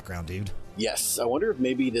in the background, dude. Yes, I wonder if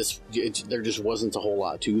maybe there just wasn't a whole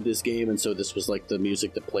lot to this game, and so this was like the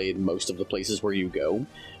music that played most of the places where you go.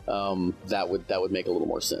 That would make a little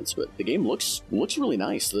more sense. But the game looks really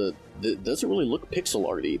nice. It doesn't really look pixel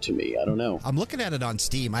arty to me. I don't know. I'm looking at it on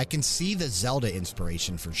Steam. I can see the Zelda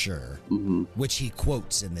inspiration for sure, which he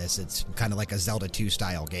quotes in this. It's kind of like a Zelda 2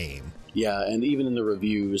 style game. Yeah, and even in the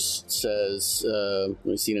reviews, it says,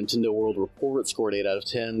 we see Nintendo World Report scored 8 out of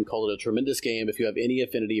 10, called it a tremendous game. If you have any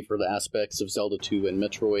affinity for the aspects of Zelda 2 and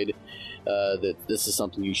Metroid, that this is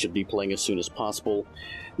something you should be playing as soon as possible.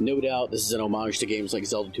 No doubt, this is an homage to games like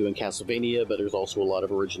Zelda 2 and Castlevania, but there's also a lot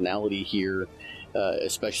of originality here,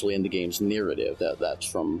 especially in the game's narrative. That's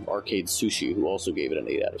from Arcade Sushi, who also gave it an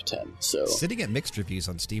 8 out of 10. So sitting at mixed reviews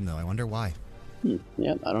on Steam, though. I wonder why.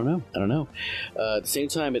 Yeah, I don't know. At the same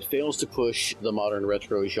time, it fails to push the modern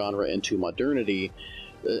retro genre into modernity,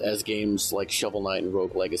 as games like Shovel Knight and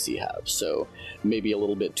Rogue Legacy have. So maybe a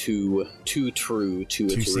little bit too true to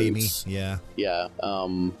its roots. Yeah. Yeah.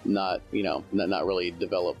 Not really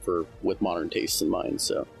developed with modern tastes in mind.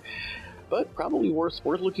 So, but probably worth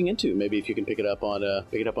looking into. Maybe if you can pick it up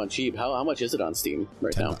on cheap. How much is it on Steam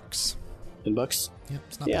right now? $10. $10? Yeah,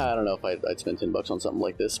 it's not yeah, bad. I don't know if I'd spend $10 on something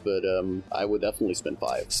like this, but I would definitely spend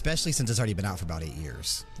 $5. Especially since it's already been out for about 8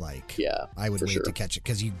 years. Like, yeah, I would wait sure. to catch it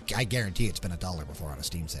because I guarantee it's been $1 before on a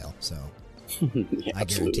Steam sale. So Yeah, I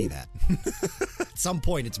guarantee that. At some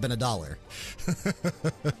point, it's been $1.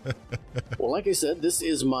 Well, like I said, this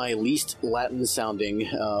is my least Latin sounding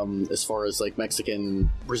as far as like Mexican,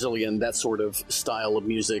 Brazilian, that sort of style of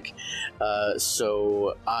music.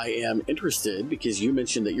 So I am interested because you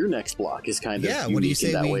mentioned that your next block is kind of what do you say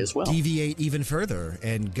in that we way as well. deviate even further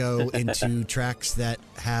and go into tracks that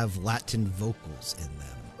have Latin vocals in them?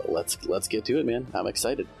 Let's get to it, man. I'm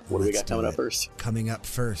excited. What do we got coming up first? Coming up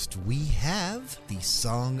first, we have the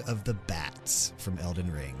Song of the Bats from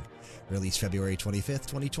Elden Ring, released February 25th,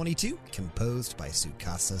 2022, composed by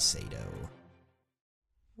Tsukasa Sato.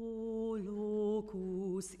 O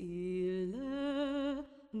locus ille,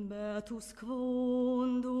 beatus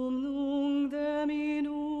quondum nunc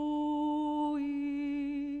deminuit,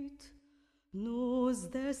 nos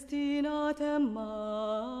destinatem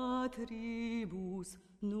matribus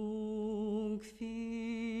nunc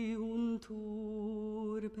fiuntur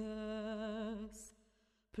pes,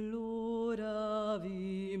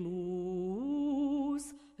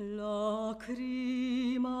 ploravimus,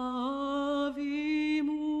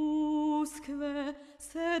 lacrimavimusque,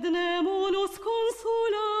 sed nemo nos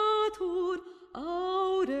consolatur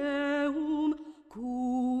aureum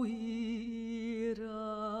cui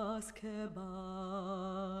irasce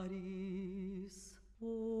baris.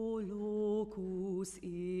 O locus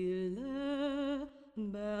ille,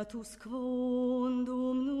 beatus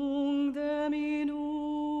quondum nunc deminuit,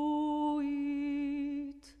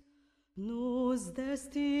 nos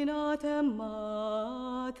destinatem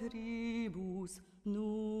matribus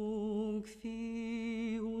nunc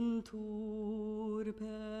fiuntur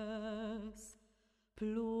pes,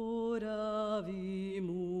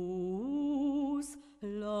 ploravimus,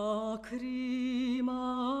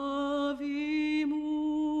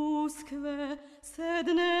 lacrimavimusque, sed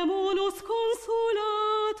nemo nos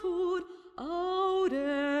consolatur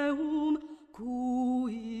aureum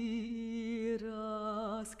cui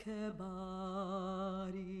irasce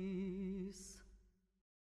baris.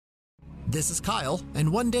 This is Kyle,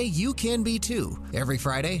 and one day you can be too. Every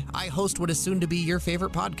Friday, I host what is soon to be your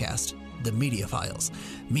favorite podcast, The Media Files.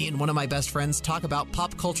 Me and one of my best friends talk about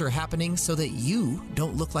pop culture happenings so that you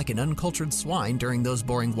don't look like an uncultured swine during those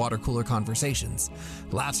boring water cooler conversations.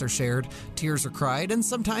 Laughs are shared, tears are cried, and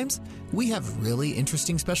sometimes we have really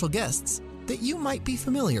interesting special guests that you might be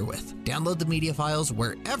familiar with. Download The Media Files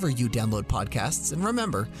wherever you download podcasts, and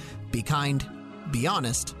remember, be kind, be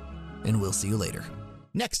honest, and we'll see you later.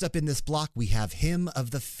 Next up in this block, we have Hymn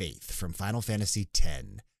of the Faith from Final Fantasy X,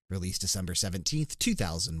 Released December 17th,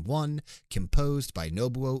 2001, composed by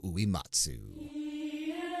Nobuo Uematsu.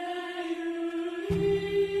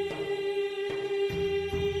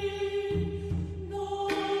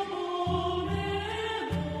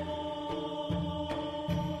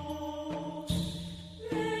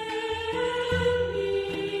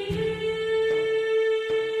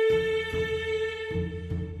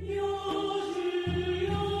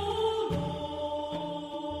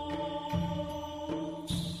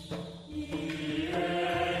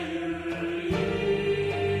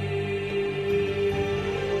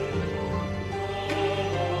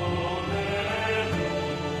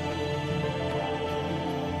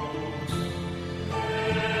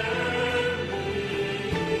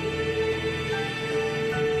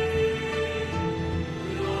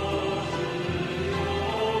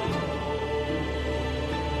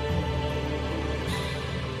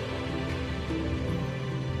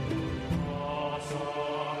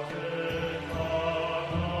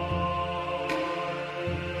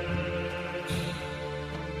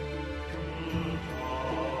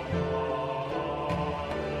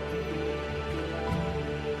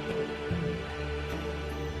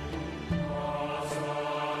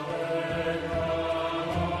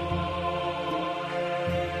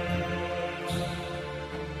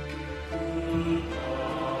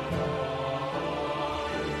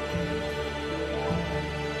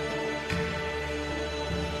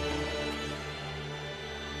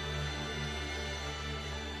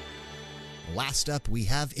 Last up, we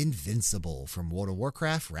have Invincible from World of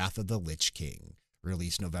Warcraft Wrath of the Lich King.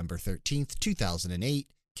 Released November 13th, 2008,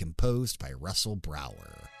 composed by Russell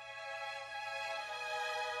Brower.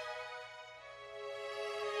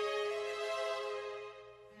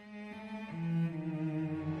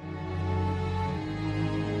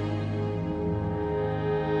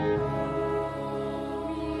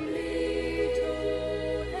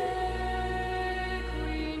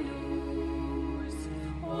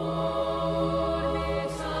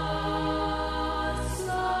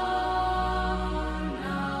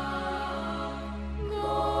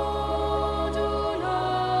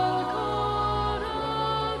 Goduna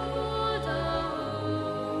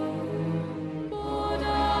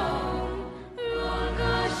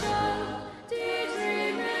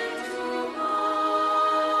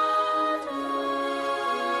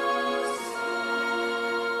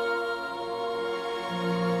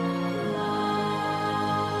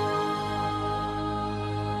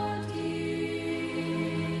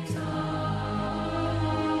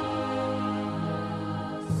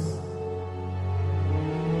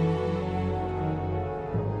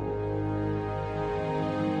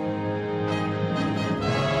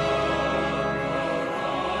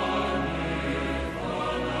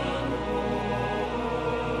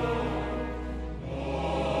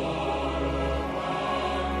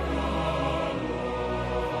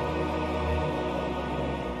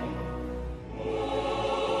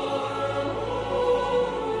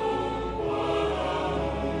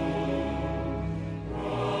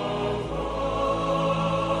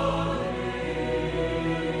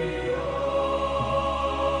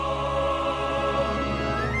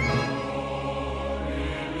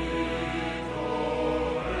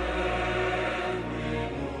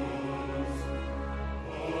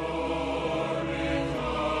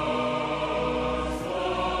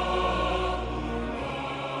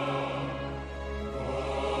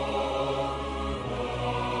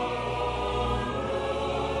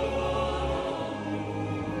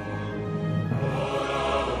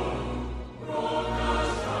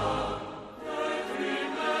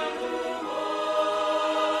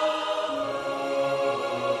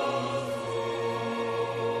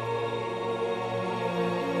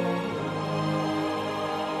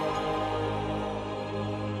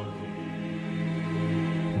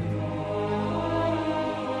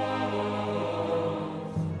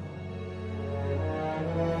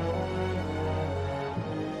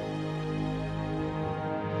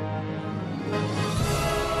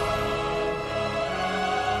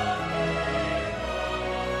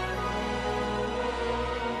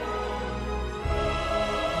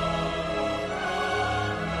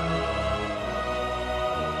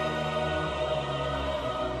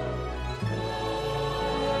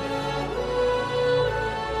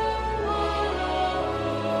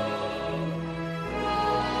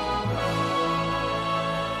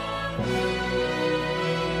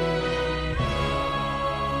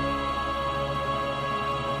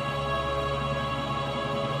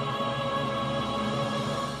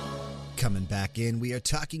Coming back in, we are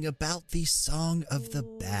talking about the Song of the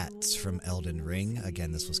Bats from Elden Ring.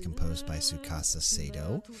 Again, this was composed by Tsukasa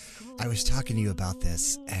Sado. I was talking to you about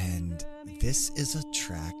this, and this is a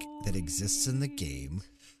track that exists in the game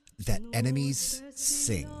that enemies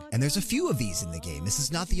sing. And there's a few of these in the game. This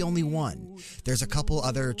is not the only one. There's a couple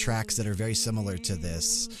other tracks that are very similar to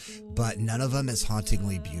this, but none of them is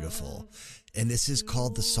hauntingly beautiful. And this is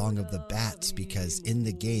called the Song of the Bats because in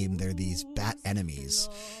the game, they're these bat enemies.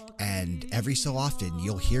 And every so often,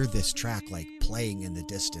 you'll hear this track like playing in the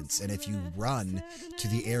distance. And if you run to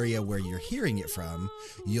the area where you're hearing it from,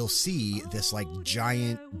 you'll see this like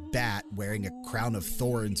giant bat wearing a crown of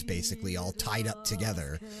thorns, basically all tied up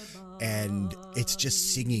together. And it's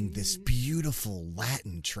just singing this beautiful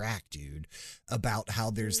Latin track, dude, about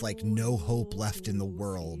how there's like no hope left in the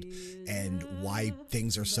world and why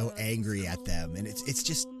things are so angry at them. And it's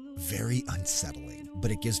just very unsettling,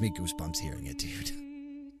 but it gives me goosebumps hearing it, dude.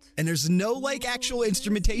 And there's no like actual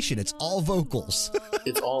instrumentation. It's all vocals.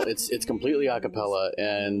 It's completely a cappella,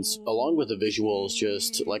 and along with the visuals,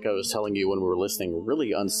 just like I was telling you when we were listening,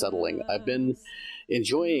 really unsettling. I've been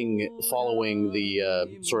enjoying following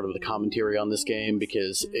the sort of the commentary on this game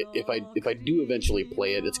because if I do eventually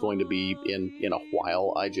play it, it's going to be in a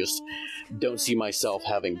while. I just don't see myself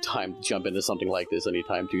having time to jump into something like this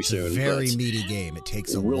anytime too soon. It's a very meaty game. It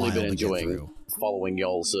takes a really while been to enjoying get through. Following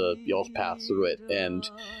y'all's path through it, and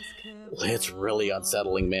it's really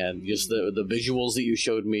unsettling, man. Just the visuals that you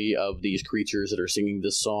showed me of these creatures that are singing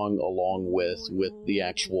this song, along with the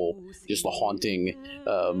actual, just the haunting,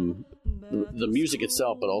 the music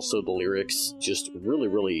itself, but also the lyrics, just really,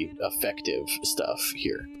 really effective stuff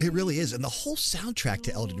here. It really is. And the whole soundtrack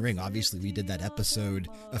to Elden Ring, obviously we did that episode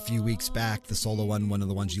a few weeks back, the solo one of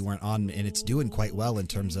the ones you weren't on, and it's doing quite well in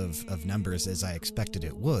terms of numbers as I expected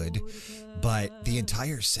it would. But the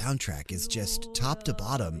entire soundtrack is just top to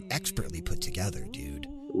bottom expertly put together, dude.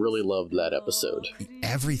 Really loved that episode.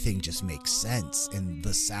 Everything just makes sense, and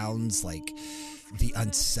the sounds, like the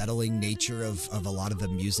unsettling nature of a lot of the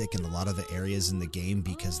music and a lot of the areas in the game,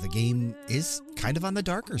 because the game is kind of on the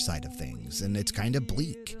darker side of things and it's kind of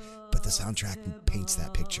bleak, but the soundtrack paints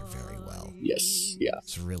that picture very well. Yes, yeah.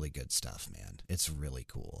 It's really good stuff, man. It's really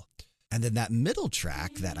cool. And then that middle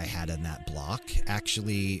track that I had in that block,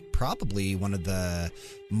 actually probably one of the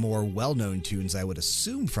more well-known tunes I would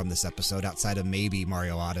assume from this episode, outside of maybe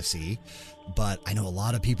Mario Odyssey. But I know a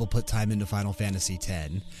lot of people put time into Final Fantasy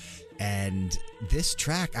X. And this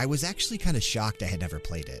track, I was actually kind of shocked I had never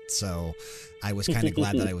played it. So I was kind of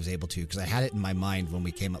glad that I was able to, because I had it in my mind when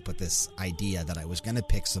we came up with this idea that I was going to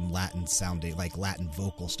pick some Latin sounding, like Latin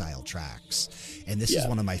vocal style tracks. And this is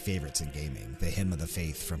one of my favorites in gaming, the Hymn of the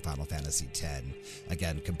Faith from Final Fantasy X,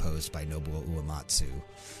 again, composed by Nobuo Uematsu.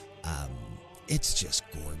 It's just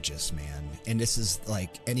gorgeous, man. And this is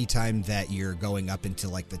like anytime that you're going up into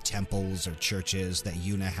like the temples or churches that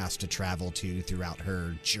Yuna has to travel to throughout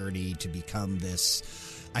her journey to become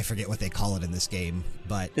this, I forget what they call it in this game,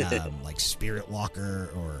 but like spirit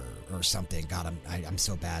walker or something. God, I'm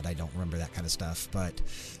so bad. I don't remember that kind of stuff, but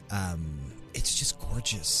it's just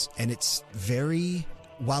gorgeous. And it's very,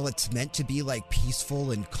 while it's meant to be like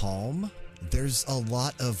peaceful and calm, there's a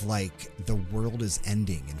lot of like the world is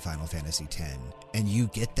ending in Final Fantasy X, and you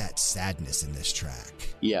get that sadness in this track.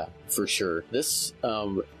 Yeah, for sure. This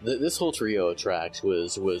this whole trio of tracks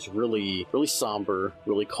was really somber,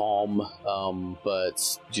 really calm,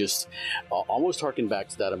 but just almost harkened back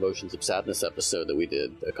to that Emotions of Sadness episode that we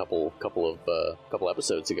did a couple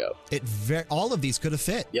episodes ago. All of these could have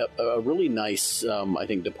fit. Yep, a really nice, I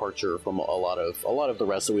think, departure from a lot of the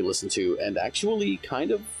rest that we listened to, and actually kind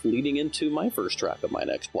of leading into my first track of my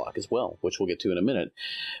next block as well, which we'll get to in a minute.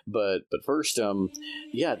 But first,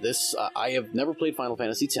 this I have never played Final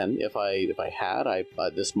Fantasy X. If I had,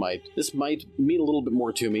 this might mean a little bit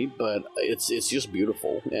more to me, but it's just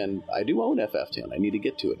beautiful, and I do own FF10. I need to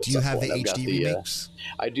get to it. Do you have the HD remakes?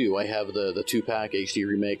 I do. I have the 2-pack HD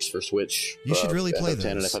remakes for Switch. You should really play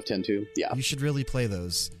FF10 those. and FF10 too. Yeah, you should really play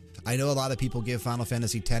those. I know a lot of people give Final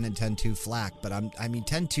Fantasy X and X-2 flack, but I mean,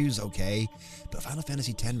 X-2's okay, but Final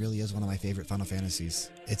Fantasy X really is one of my favorite Final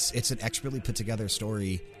Fantasies. It's an expertly put together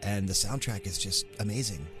story, and the soundtrack is just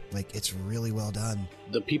amazing. Like, it's really well done.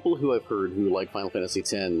 The people who I've heard who like Final Fantasy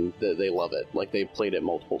X, they love it. Like, they've played it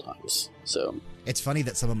multiple times. So it's funny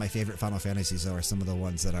that some of my favorite Final Fantasies are some of the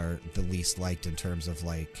ones that are the least liked in terms of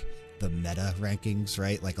like the meta rankings,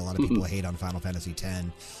 right? Like a lot of people hate on Final Fantasy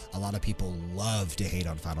X. A lot of people love to hate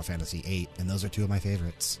on Final Fantasy VIII, and those are two of my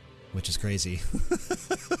favorites, which is crazy.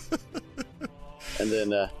 And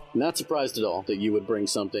then, not surprised at all that you would bring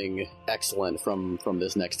something excellent from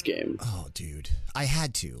this next game. Oh, dude. I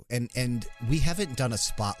had to. And we haven't done a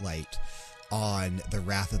spotlight on the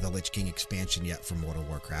Wrath of the Lich King expansion yet from World of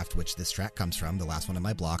Warcraft, which this track comes from, the last one in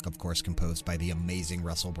my block, of course, composed by the amazing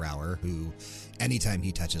Russell Brower, who, anytime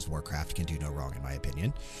he touches Warcraft, can do no wrong, in my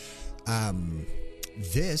opinion.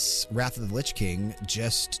 This Wrath of the Lich King,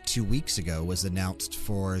 just 2 weeks ago, was announced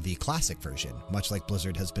for the Classic version, much like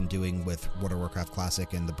Blizzard has been doing with World of Warcraft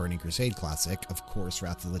Classic and the Burning Crusade Classic. Of course,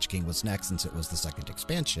 Wrath of the Lich King was next since it was the second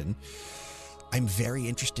expansion. I'm very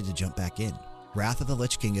interested to jump back in. Wrath of the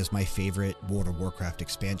Lich King is my favorite World of Warcraft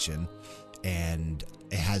expansion, and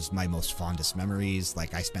it has my most fondest memories.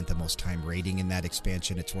 Like, I spent the most time raiding in that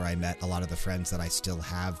expansion. It's where I met a lot of the friends that I still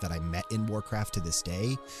have that I met in Warcraft to this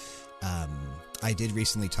day. I did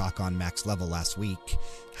recently talk on Max Level last week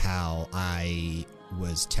how I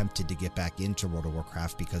was tempted to get back into World of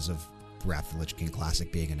Warcraft because of Wrath of the Lich King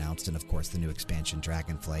Classic being announced and, of course, the new expansion,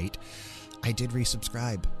 Dragonflight. I did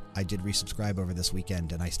resubscribe. Over this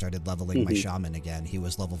weekend, and I started leveling my shaman again. He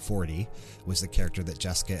was level 40, was the character that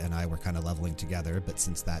Jessica and I were kind of leveling together, but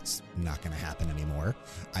since that's not going to happen anymore,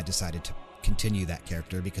 I decided to continue that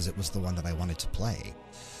character because it was the one that I wanted to play.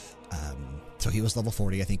 So he was level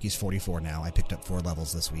 40. I think he's 44 now. I picked up 4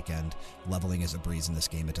 levels this weekend. Leveling is a breeze in this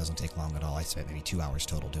game. It doesn't take long at all. I spent maybe 2 hours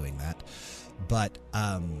total doing that. But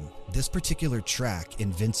this particular track,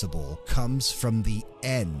 Invincible, comes from the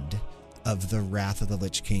end of the Wrath of the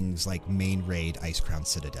Lich King's main raid, Icecrown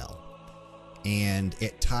Citadel. And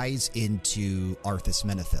it ties into Arthas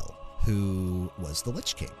Menethil, who was the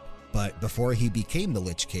Lich King. But before he became the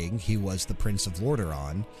Lich King, he was the Prince of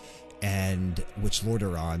Lordaeron, and which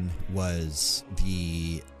Lordaeron was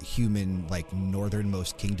the human,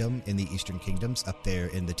 northernmost kingdom in the Eastern Kingdoms up there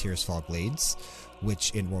in the Tirisfal Glades,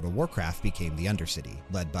 which in World of Warcraft became the Undercity,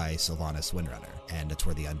 led by Sylvanas Windrunner, and that's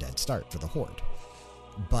where the undead start for the Horde.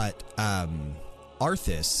 But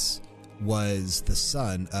Arthas was the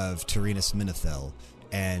son of Tyrannus Menethil,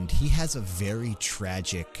 and he has a very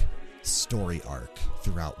tragic story arc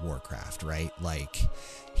throughout Warcraft, right?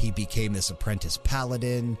 He became this apprentice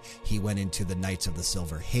paladin, he went into the Knights of the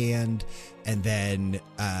Silver Hand, and then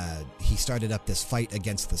he started up this fight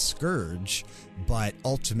against the Scourge, but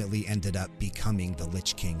ultimately ended up becoming the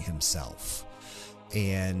Lich King himself.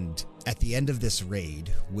 And at the end of this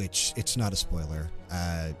raid, which it's not a spoiler,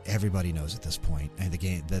 everybody knows at this point, and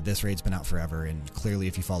this raid's been out forever, and clearly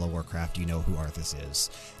if you follow Warcraft, you know who Arthas is.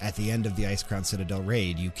 At the end of the Icecrown Citadel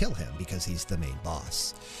raid, you kill him because he's the main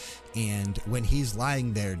boss. And when he's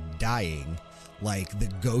lying there dying, the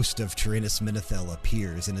ghost of Tyrannus Menethil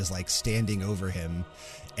appears and is standing over him,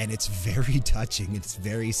 and it's very touching. It's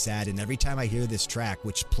very sad. And every time I hear this track,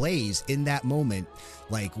 which plays in that moment,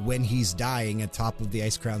 when he's dying at top of the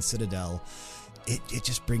Icecrown Citadel, it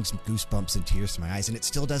just brings goosebumps and tears to my eyes. And it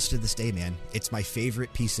still does to this day, man. It's my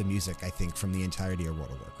favorite piece of music, I think, from the entirety of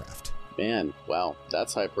World of Warcraft. Man, wow,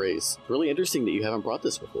 that's high praise. Really interesting that you haven't brought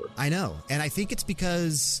this before. I know. And I think it's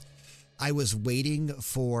because I was waiting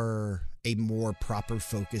for a more proper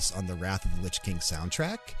focus on the Wrath of the Lich King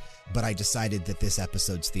soundtrack, but I decided that this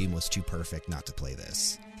episode's theme was too perfect not to play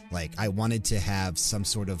this. I wanted to have some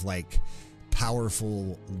sort of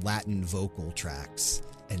powerful Latin vocal tracks,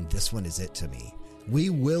 and this one is it to me.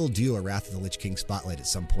 We will do a Wrath of the Lich King spotlight at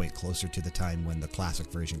some point closer to the time when the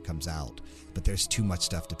classic version comes out, but there's too much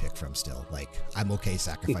stuff to pick from still. I'm okay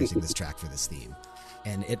sacrificing this track for this theme.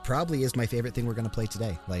 And it probably is my favorite thing we're going to play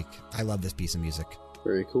today. I love this piece of music.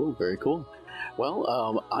 Very cool, very cool.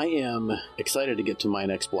 Well, I am excited to get to my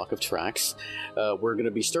next block of tracks. We're going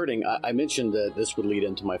to be starting, I mentioned that this would lead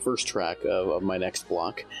into my first track of my next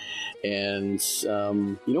block. And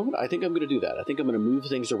you know what? I think I'm going to do that. I think I'm going to move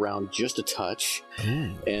things around just a touch.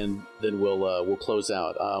 Ooh. And then we'll close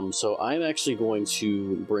out. So I'm actually going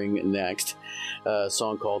to bring next a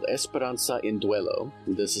song called Esperanza en Duelo.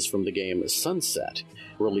 This is from the game Sunset,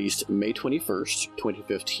 released May 21st,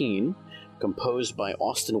 2015. Composed by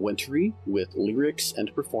Austin Wintory, with lyrics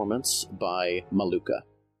and performance by Maluka.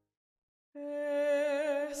 Esperanza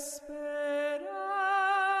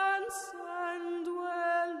en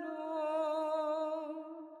duelo,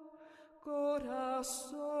 corazones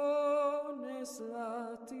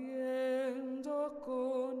latiendo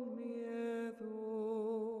con miedo,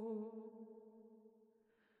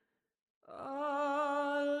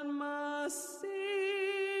 almas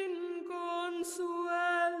sin consuelo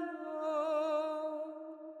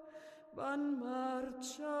van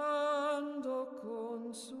marchando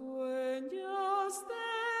con sueños de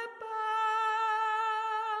paz.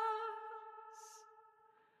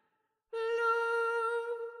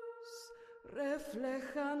 Luz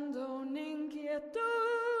reflejando una inquietud,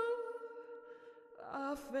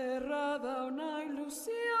 aferrada a una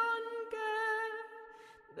ilusión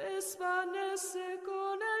que desvanece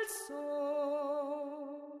con el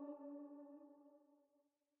sol.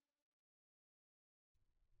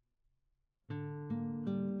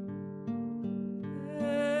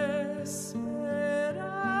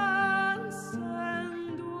 Esperanza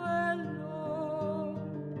en duelo,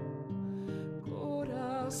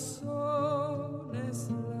 corazones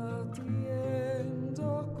latiendo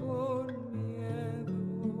con miedo,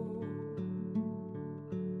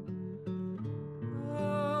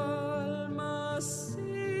 almas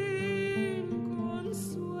sin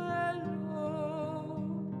consuelo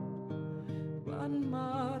van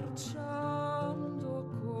marchando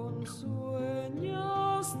con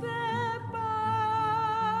sueños de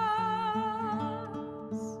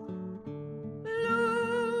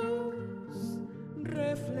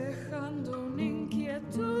reflejando una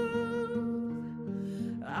inquietud,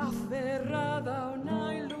 aferrada a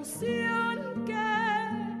una ilusión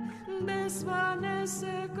que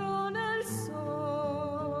desvanece con el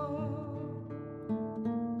sol.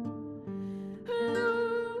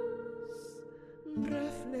 Luz,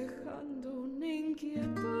 reflejando una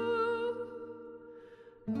inquietud,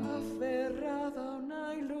 aferrada a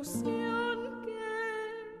una ilusión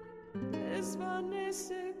que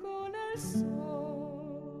desvanece con el sol.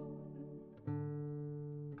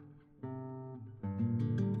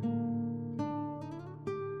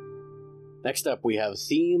 Next up, we have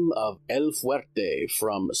Theme of El Fuerte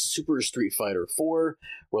from Super Street Fighter IV,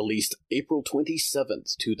 released April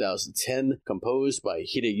 27th, 2010, composed by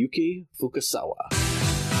Hideyuki Fukasawa.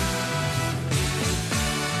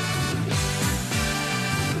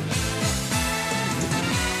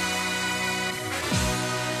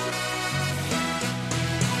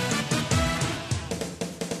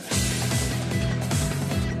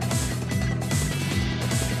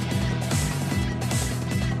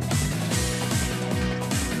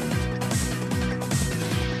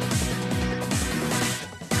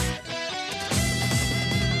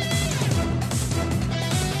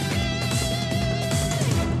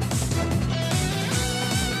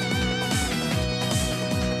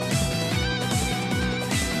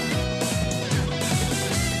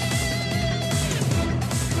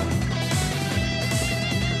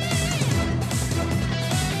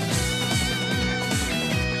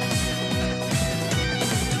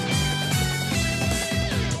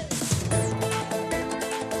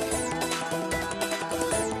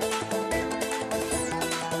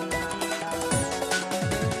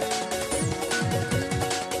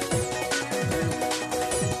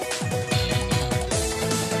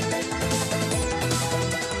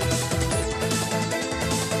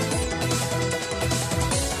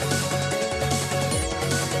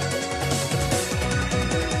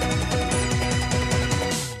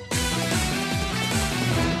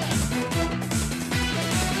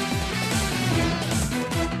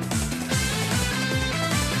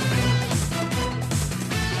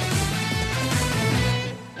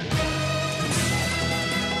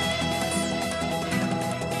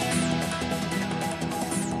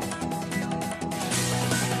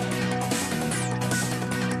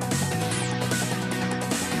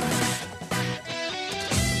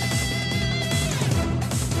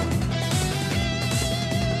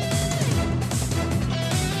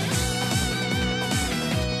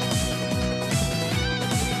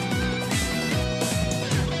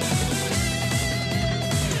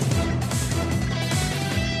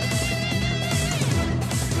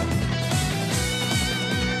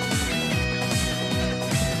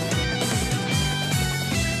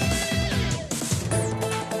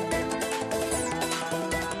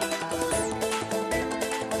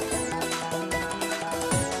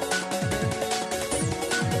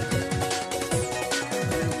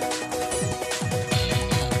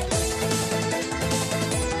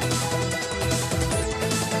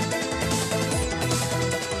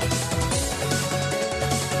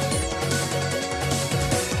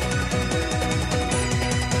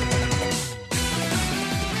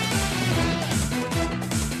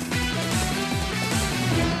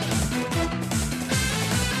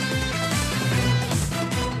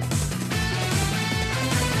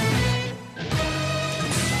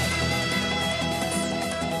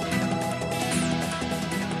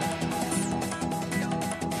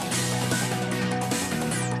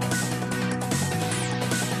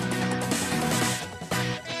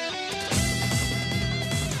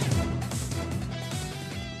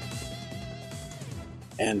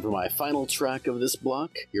 And for my final track of this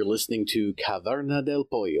block, you're listening to Caverna del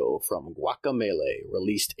Pollo from Guacamele,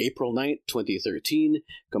 released April 9th, 2013,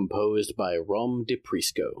 composed by Rom de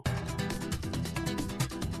Prisco.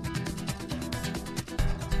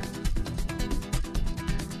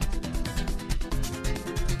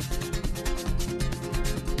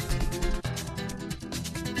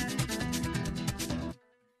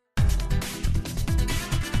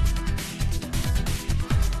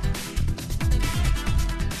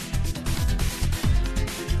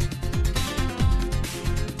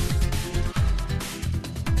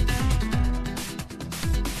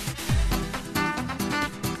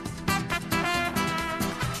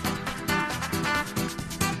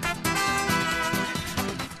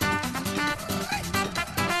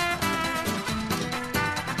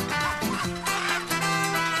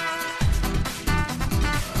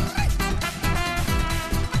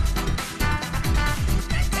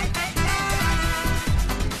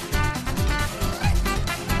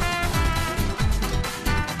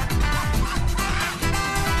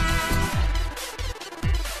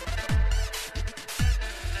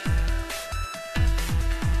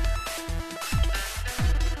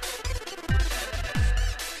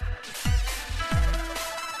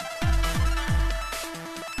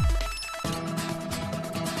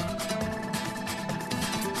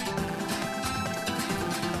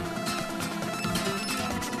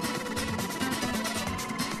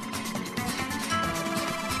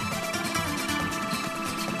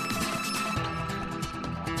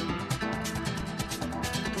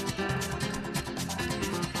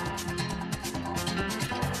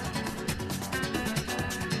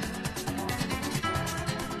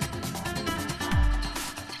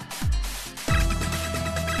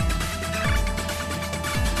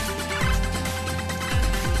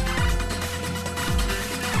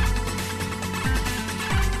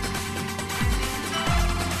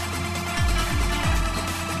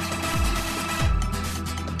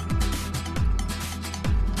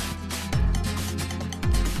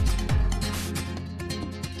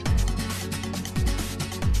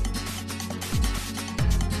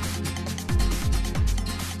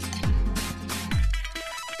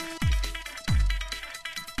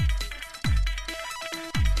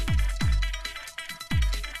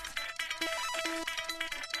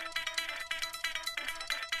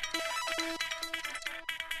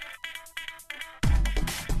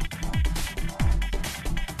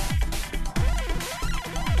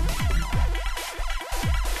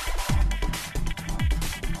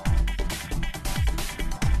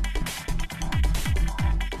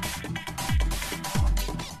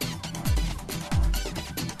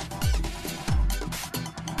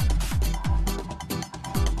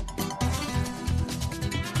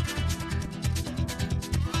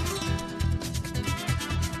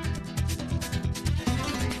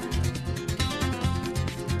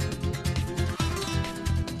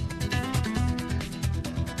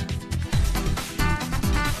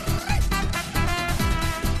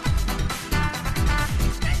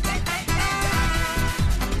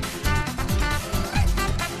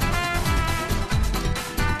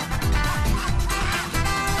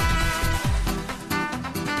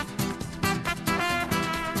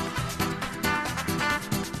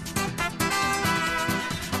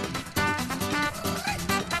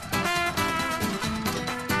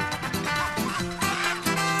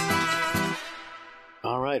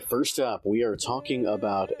 First up, we are talking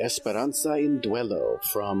about Esperanza in Duelo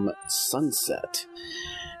from Sunset.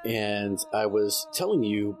 And I was telling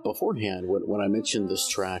you beforehand when I mentioned this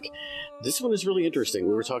track, this one is really interesting.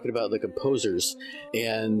 We were talking about the composers,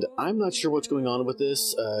 and I'm not sure what's going on with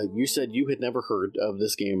this. You said you had never heard of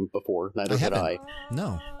this game before, neither had I.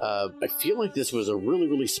 No. I feel like this was a really,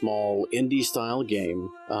 really small indie-style game.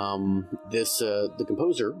 The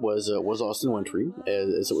composer was Austin Wintry,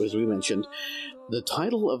 as we mentioned. The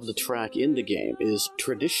title of the track in the game is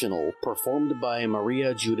Traditional, performed by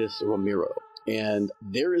Maria Judith Romero. And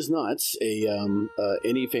there is not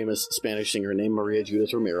any famous Spanish singer named Maria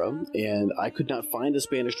Judith Romero, and I could not find a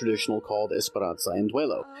Spanish traditional called Esperanza en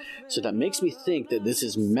Duelo. So that makes me think that this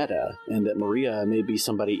is meta, and that Maria may be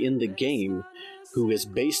somebody in the game who is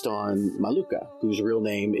based on Maluca, whose real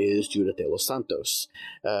name is Judith de los Santos.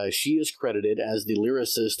 She is credited as the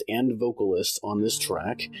lyricist and vocalist on this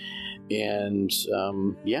track, and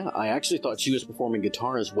I actually thought she was performing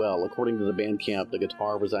guitar as well. According to the Bandcamp, the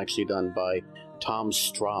guitar was actually done by Tom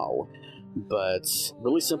Strahl. But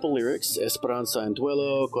really simple lyrics: Esperanza en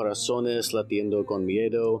duelo, corazones latiendo con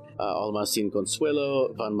miedo, almas sin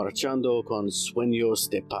consuelo, van marchando con sueños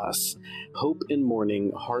de paz. Hope in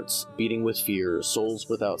mourning, hearts beating with fear, souls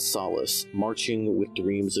without solace, marching with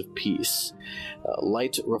dreams of peace.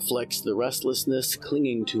 Light reflects the restlessness,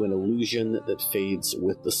 clinging to an illusion that fades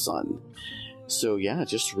with the sun. So yeah,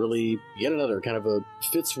 just really yet another kind of a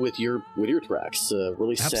fits with your tracks.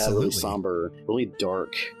 Really sad, Absolutely. really somber, really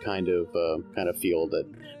dark kind of feel that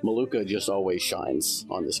Maluka just always shines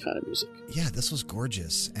on this kind of music. Yeah, this was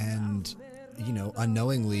gorgeous. And,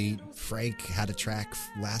 unknowingly, Frank had a track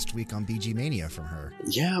last week on BG Mania from her.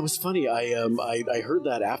 Yeah, it was funny. I heard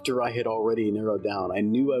that after I had already narrowed down. I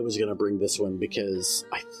knew I was going to bring this one because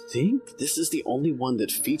I think this is the only one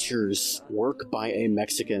that features work by a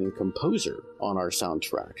Mexican composer on our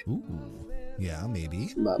soundtrack. Ooh, yeah, maybe.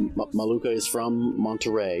 Maluka is from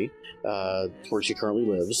Monterrey, where she currently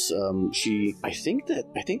lives. I think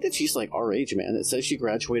that she's like our age, man. It says she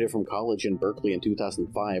graduated from college in Berkeley in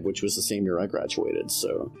 2005, which was the same year I graduated.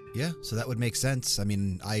 So Yeah, so that would make sense. I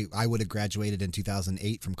mean, I would have graduated in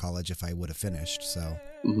 2008 from college if I would have finished, so.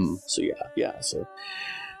 Mm-hmm. So yeah.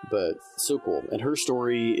 But so cool, and her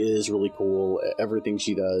story is really cool. Everything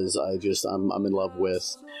she does, I'm in love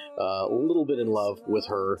with. A little bit in love with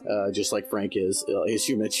her, just like Frank is, as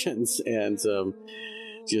you mentioned, and you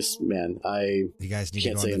guys need to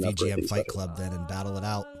can't go say on the enough great VGM things Fight about her. Club then and battle it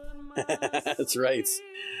out.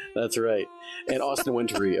 That's right. And Austin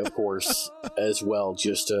Wintory, of course, as well.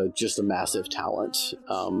 Just a massive talent.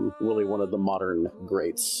 Really one of the modern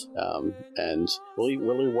greats. And really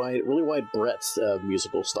wide breadth of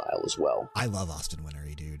musical style as well. I love Austin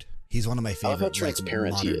Wintory, dude. He's one of my I love how favorite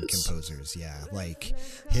transparent he modern is. composers. Yeah, like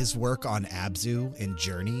his work on Abzu and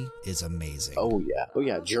Journey is amazing. Oh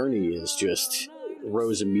yeah. Journey is just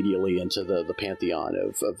rose immediately into the pantheon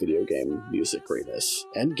of video game music greatness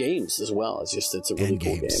and games as well. It's a really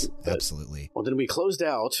cool game. But, Absolutely. well, then we closed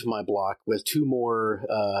out my block with two more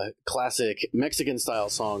classic Mexican style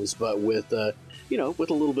songs, but with a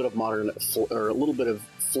little bit of modern or a little bit of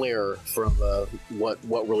flair from what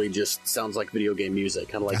really just sounds like video game music,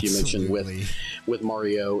 kind of like Absolutely. you mentioned with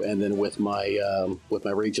Mario, and then with my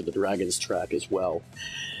Rage of the Dragons track as well.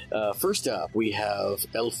 First up, we have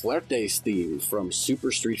El Fuerte's theme from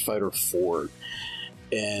Super Street Fighter 4.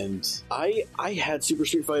 And I had Super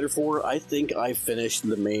Street Fighter 4. I think I finished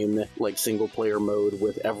the main single player mode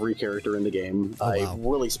with every character in the game. Oh, wow. I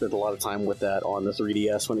really spent a lot of time with that on the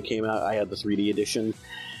 3DS when it came out. I had the 3D edition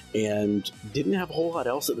and didn't have a whole lot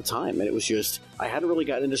else at the time. And it was just, I hadn't really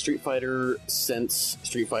gotten into Street Fighter since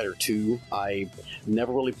Street Fighter 2. I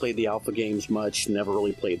never really played the alpha games much, never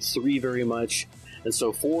really played 3 very much. And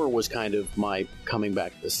so 4 was kind of my coming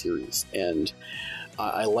back to the series. And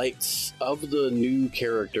I liked, of the new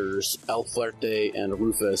characters, El Fuerte and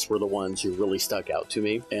Rufus were the ones who really stuck out to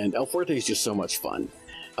me. And El Fuerte is just so much fun.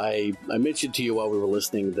 I mentioned to you while we were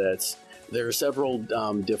listening that there are several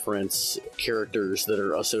different characters that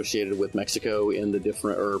are associated with Mexico in the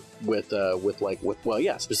different, or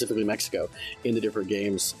specifically Mexico in the different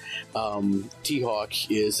games. T-Hawk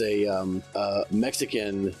is a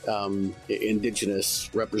Mexican indigenous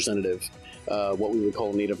representative, what we would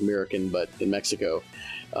call Native American, but in Mexico.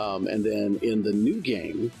 And then in the new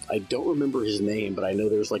game, I don't remember his name, but I know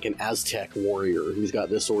there's an Aztec warrior who's got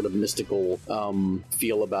this sort of mystical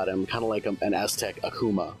feel about him, kind of like an Aztec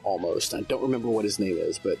Akuma almost. I don't remember what his name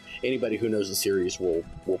is, but anybody who knows the series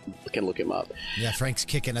can look him up. Yeah, Frank's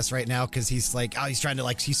kicking us right now because he's he's trying to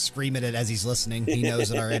he's screaming it as he's listening. He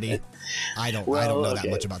knows it already. I don't know that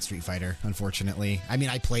much about Street Fighter, unfortunately. I mean,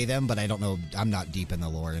 I play them, but I don't know. I'm not deep in the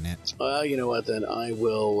lore in it. You know what? Then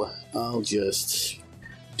I'll just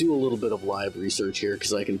do a little bit of live research here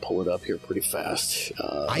because I can pull it up here pretty fast.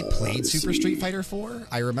 I played Super Street Fighter 4.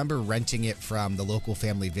 I remember renting it from the local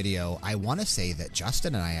Family Video. I want to say that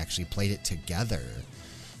Justin and I actually played it together.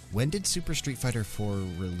 When did Super Street Fighter 4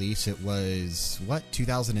 release? It was,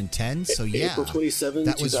 2010? So yeah. April 27,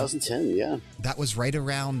 2010, yeah. That was right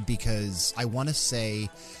around, because I want to say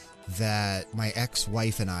that my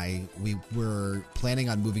ex-wife and I, we were planning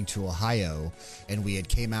on moving to Ohio, and we had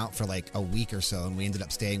came out for a week or so, and we ended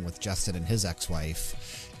up staying with Justin and his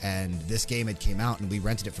ex-wife. And this game had came out, and we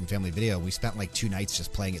rented it from Family Video. We spent 2 nights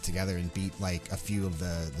just playing it together and beat a few of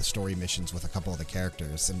the story missions with a couple of the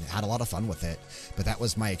characters, and had a lot of fun with it. But that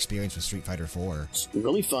was my experience with Street Fighter 4.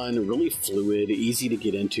 Really fun, really fluid, easy to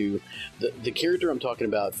get into. The character I'm talking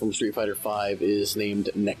about from Street Fighter 5 is named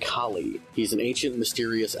Necalli. He's an ancient,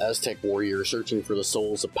 mysterious Aztec warrior searching for the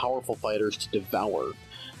souls of powerful fighters to devour.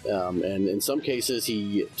 and in some cases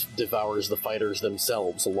he devours the fighters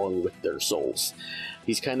themselves along with their souls.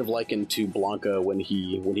 He's kind of likened to Blanca when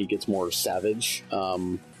he gets more savage.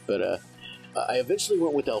 But I eventually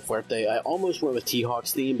went with El Fuerte. I almost went with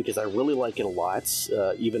T-Hawk's theme because I really like it a lot,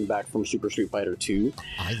 even back from Super Street Fighter 2.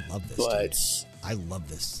 I love this, but dude. I love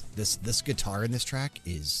this. This guitar in this track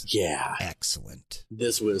is excellent.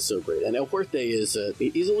 This was so great. And El Fuerte he's a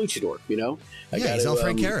luchador, you know? He's El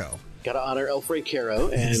Francaro. Gotta honor El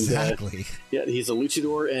Francaro. And, exactly. He's a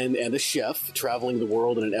luchador and a chef traveling the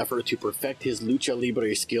world in an effort to perfect his lucha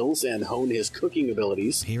libre skills and hone his cooking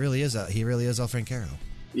abilities. He really is El Francaro.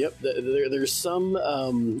 Yep, there's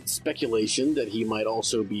some speculation that he might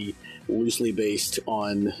also be loosely based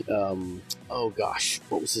on,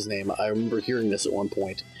 what was his name? I remember hearing this at one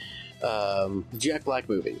point. The Jack Black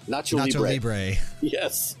movie, Nacho Libre.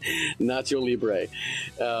 Yes, Nacho Libre.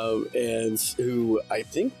 And who I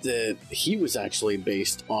think that he was actually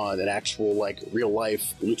based on an actual, like,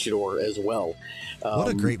 real-life luchador as well. What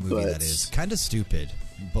a great movie that is. Kind of stupid.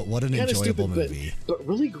 But what an enjoyable movie. But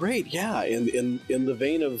really great, yeah. In the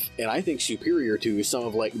vein of, and I think superior to some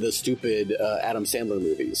of like the stupid Adam Sandler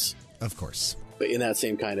movies. Of course. But in that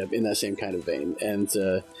same kind of vein. And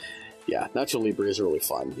Nacho Libre is really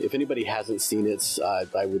fun. If anybody hasn't seen it,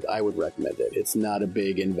 I would recommend it. It's not a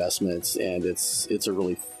big investment, and it's a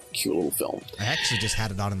really cute little film. I actually just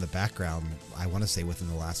had it on in the background, I want to say within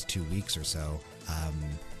the last 2 weeks or so.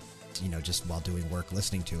 Just while doing work,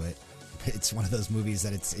 listening to it. It's one of those movies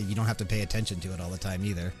that you don't have to pay attention to it all the time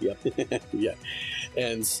either. Yep. Yeah.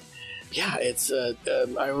 And it's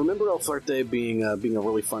I remember El Fuerte being a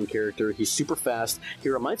really fun character. He's super fast. He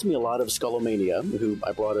reminds me a lot of Skullomania, who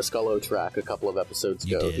I brought a Skullo track a couple of episodes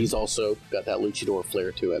ago. He's also got that luchador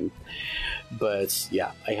flair to him. But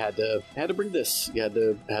yeah, I had to bring this. You had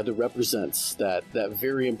to represent that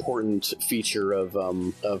very important feature of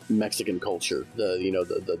Mexican culture. The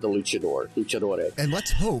luchador. And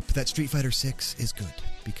let's hope that Street Fighter 6 is good,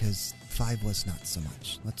 because 5 was not so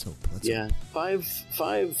much. Let's hope. Hope.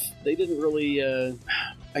 5. They didn't really.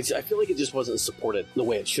 I feel like it just wasn't supported the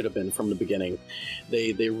way it should have been from the beginning.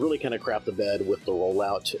 They really kind of crapped the bed with the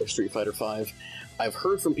rollout of Street Fighter 5. I've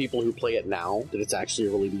heard from people who play it now that it's actually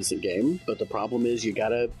a really decent game, but the problem is you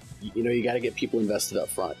gotta get people invested up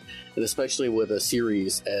front, and especially with a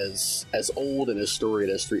series as old and as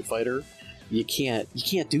storied as Street Fighter, you can't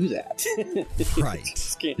do that. Right.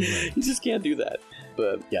 You just can't do that.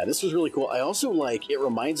 But yeah, this was really cool. I also it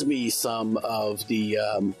reminds me some of the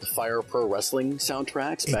Fire Pro Wrestling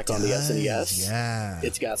soundtracks back on the SNES. Yeah.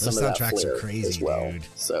 It's got some of that flair soundtracks are crazy, as well. Dude.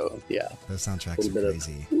 So yeah. Those soundtracks are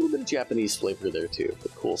crazy. A little bit of Japanese flavor there too,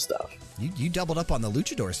 but cool stuff. You doubled up on the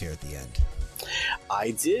luchadors here at the end.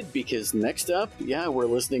 I did, because next up, we're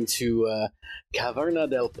listening to Caverna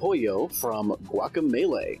del Pollo from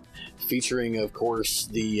Guacamelee, featuring, of course,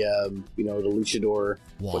 the luchador.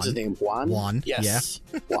 Juan. What's his name? Juan? Yes.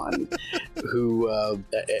 Yeah. Juan, who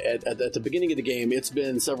at the beginning of the game, it's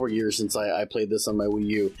been several years since I played this on my Wii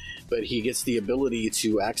U, but he gets the ability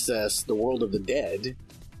to access the world of the dead,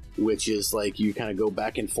 which is like you kind of go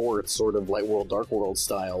back and forth, sort of like Dark World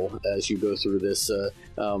style, as you go through this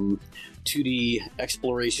 2D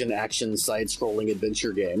exploration action side-scrolling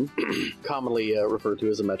adventure game, commonly referred to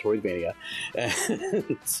as a Metroidvania.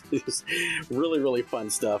 And it's really, really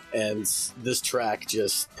fun stuff. And this track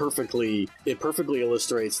just perfectly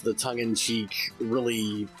illustrates the tongue-in-cheek,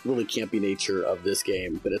 really, really campy nature of this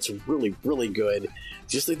game. But it's really, really good.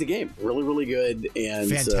 Just like the game, really, really good, and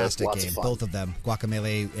fantastic lots game. Of fun. Both of them,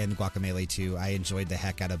 Guacamelee and Guacamelee 2. I enjoyed the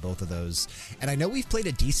heck out of both of those, and I know we've played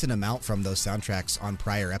a decent amount from those soundtracks on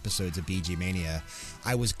prior episodes of BG Mania.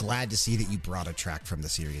 I was glad to see that you brought a track from the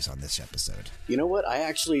series on this episode. You know what?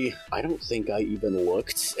 I don't think I even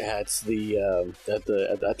looked at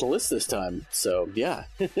the list this time. So yeah,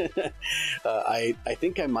 I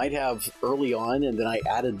think I might have early on, and then I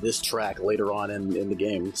added this track later on in the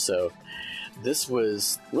game. So. This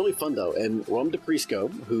was really fun, though, and Rom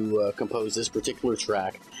DePrisco, who composed this particular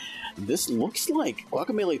track, this looks like,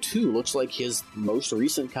 Guacamelee 2 looks like his most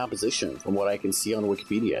recent composition, from what I can see on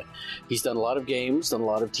Wikipedia. He's done a lot of games, done a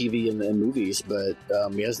lot of TV and movies, but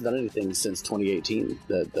he hasn't done anything since 2018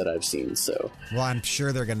 that I've seen, so... Well, I'm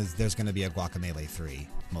sure there's gonna be a Guacamelee 3,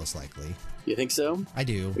 most likely. You think so? I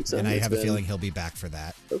do, and I have a feeling he'll be back for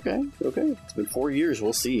that. Okay. It's been 4 years,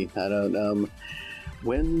 we'll see. I don't,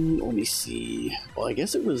 let me see. Well, I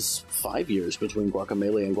guess it was 5 years between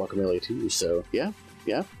Guacamelee and Guacamelee 2. So yeah.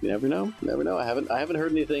 You never know. I haven't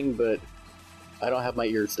heard anything, but I don't have my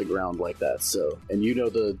ears to the ground like that. So, and you know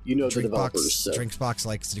the developers. So. Drinksbox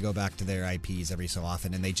likes to go back to their IPs every so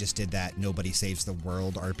often, and they just did that Nobody Saves the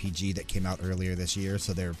World RPG that came out earlier this year.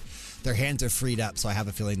 So their hands are freed up. So I have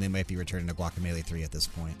a feeling they might be returning to Guacamelee 3 at this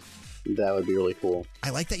point. That would be really cool. I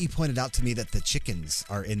like that you pointed out to me that the chickens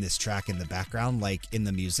are in this track in the background, like in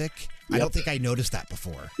the music. Yep. I don't think I noticed that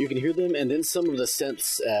before. You can hear them, and then some of the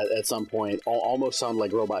synths at some point almost sound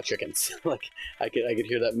like robot chickens. Like I could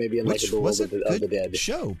hear that maybe in like the World of the Dead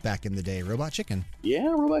show back in the day, Robot Chicken. Yeah,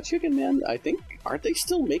 Robot Chicken, man. I think, aren't they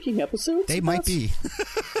still making episodes? They might be.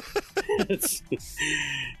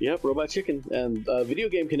 Yep, Robot Chicken, and Video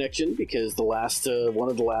Game Connection, because the last one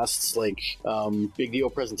of the last big deal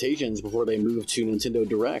presentations before they moved to Nintendo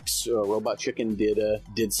Directs, Robot Chicken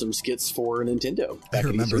did some skits for Nintendo. I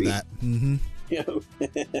remember that. Mm-hmm. Yeah.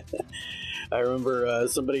 I remember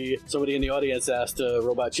somebody in the audience asked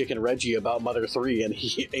Robot Chicken Reggie about Mother 3, and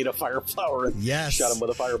he ate a fire flower and shot him with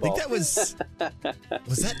a fireball. I think was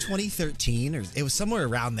that 2013 or it was somewhere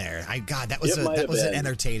around there. That was an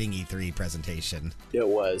entertaining E3 presentation. It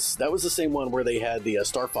was. That was the same one where they had the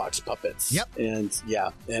Star Fox puppets. Yep.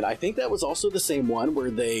 And I think that was also the same one where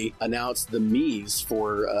they announced the Miis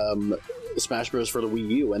for Smash Bros. For the Wii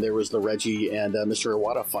U, and there was the Reggie and Mr.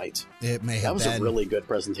 Iwata fight. It may have been. That was a really good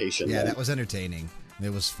presentation. Yeah, that was entertaining.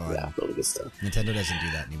 It was fun. Yeah, really good stuff. Nintendo doesn't do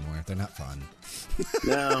that anymore. They're not fun.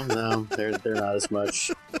 No, they're not as much.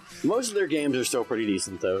 Most of their games are still pretty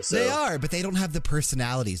decent, though. So. They are, but they don't have the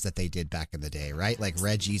personalities that they did back in the day, right? Like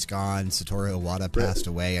Reggie's gone, Satoru Iwata passed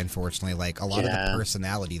away, unfortunately. Like a lot of the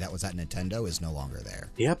personality that was at Nintendo is no longer there.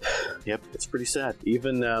 Yep, it's pretty sad.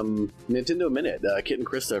 Even Nintendo Minute, Kit and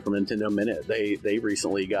Krista from Nintendo Minute, they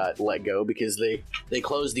recently got let go because they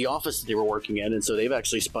closed the office that they were working in, and so they've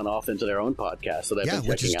actually spun off into their own podcast. So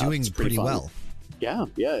which is doing pretty well. Yeah,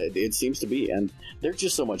 it seems to be, and they're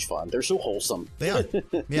just so much fun. They're so wholesome. They are.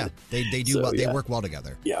 Yeah, they do well. They work well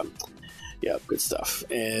together. Yeah, good stuff.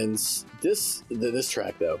 And this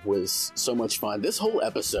track though was so much fun. This whole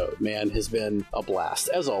episode, man, has been a blast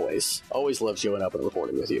as always. Always love showing up and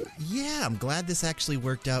recording with you. Yeah, I'm glad this actually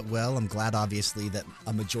worked out well. I'm glad, obviously, that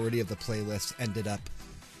a majority of the playlist ended up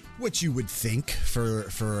what you would think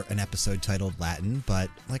for an episode titled Latin,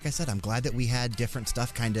 but like I said, I'm glad that we had different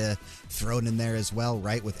stuff kind of thrown in there as well,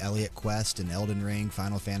 right? With Elliot Quest and Elden Ring,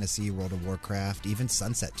 Final Fantasy, World of Warcraft, even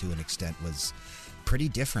Sunset to an extent was pretty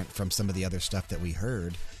different from some of the other stuff that we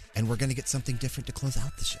heard. And we're going to get something different to close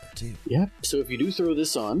out the show, too. Yeah. So if you do throw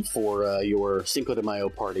this on for your Cinco de Mayo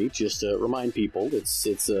party, just remind people it's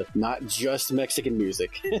not just Mexican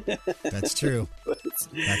music. That's true.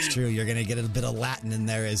 That's true. You're going to get a bit of Latin in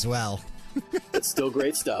there as well. It's still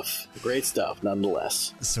great stuff. Great stuff,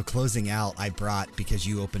 nonetheless. So closing out, I brought, because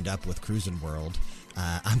you opened up with Cruisin' World,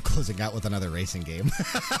 I'm closing out with another racing game.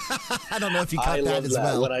 I don't know if you caught that as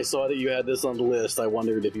well. When I saw that you had this on the list, I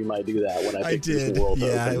wondered if you might do that when I picked did. World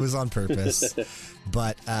Yeah, Open. It was on purpose.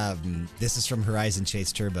 But this is from Horizon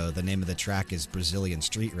Chase Turbo. The name of the track is Brazilian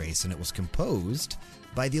Street Race, and it was composed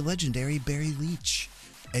by the legendary Barry Leach.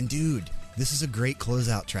 And dude, this is a great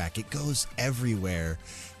closeout track. It goes everywhere.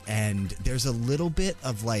 And there's a little bit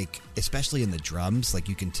of like, especially in the drums, like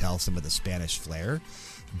you can tell some of the Spanish flair.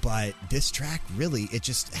 But this track, really, it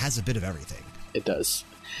just has a bit of everything. It does.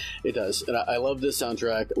 It does. And I love this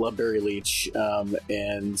soundtrack. I love Barry Leach.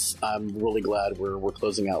 And I'm really glad we're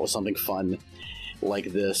closing out with something fun like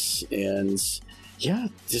this. And yeah,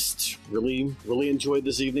 just really, really enjoyed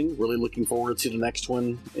this evening. Really looking forward to the next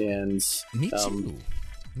one. And me too.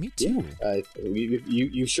 Me too. Yeah,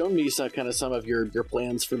 you've shown me some of your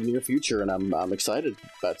plans for the near future, and I'm excited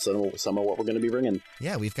about some of what we're going to be bringing.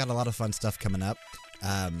 Yeah, we've got a lot of fun stuff coming up.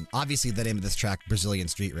 Obviously, the name of this track, Brazilian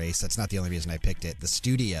Street Race, that's not the only reason I picked it. The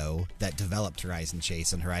studio that developed Horizon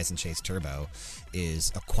Chase and Horizon Chase Turbo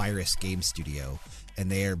is Aquarius Game Studio, and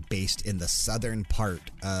they are based in the southern part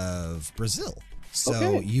of Brazil.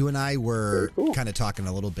 So you and I were kind of talking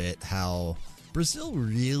a little bit how Brazil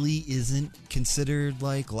really isn't considered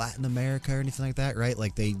like Latin America or anything like that, right?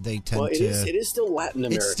 Like they tend to. It is still Latin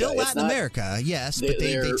America. It's still Latin America, yes, but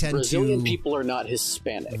they tend Brazilian to. people are not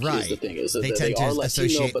Hispanic. Right. Is the thing is that they tend to are Latino,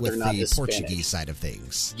 associate but with they're not the Hispanic. Portuguese side of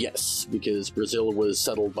things. Yes, because Brazil was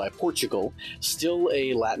settled by Portugal, still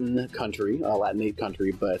a Latin country, a Latinate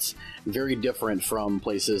country, but very different from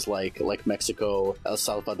places like Mexico, El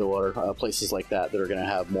Salvador, places like that are going to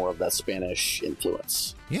have more of that Spanish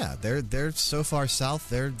influence. Yeah, they're so far south.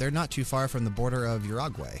 They're not too far from the border of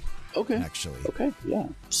Uruguay. Okay. Actually. Okay. Yeah.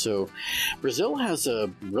 So Brazil has a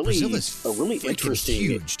really freaking interesting,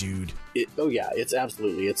 huge, dude. It's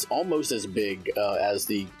absolutely. It's almost as big as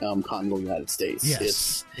the continental United States.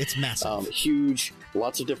 Yes, it's massive. Huge.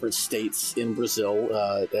 Lots of different states in Brazil.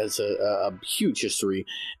 Has a huge history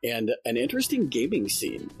and an interesting gaming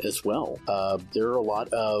scene as well. There are a lot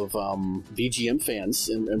of VGM fans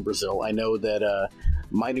in Brazil. I know that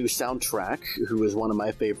my new soundtrack, who is one of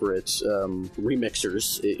my favorite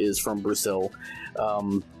remixers, is from Brazil.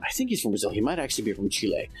 I think he's from Brazil. He might actually be from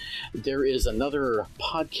Chile. There is another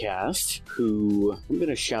podcast who I'm going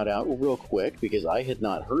to shout out real quick because I had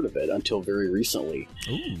not heard of it until very recently.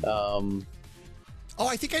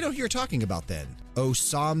 I think I know who you're talking about then.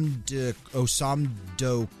 Osam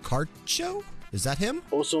do Carcho? Is that him?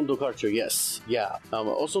 O Som do Carcho, yes. Yeah.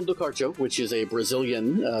 O Som do Carcho, which is a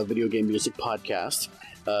Brazilian video game music podcast.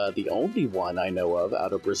 The only one I know of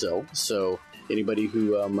out of Brazil. So anybody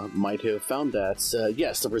who might have found that,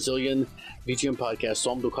 yes, the Brazilian VGM podcast,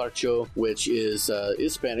 Som do Carcho, which is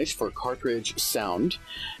Spanish for cartridge sound.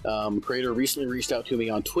 Creator recently reached out to me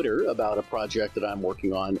on Twitter about a project that I'm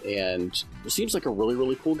working on, and seems like a really,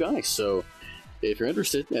 really cool guy. So if you're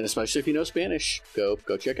interested, and especially if you know Spanish, go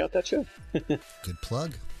check out that show. Good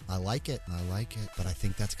plug. I like it. But I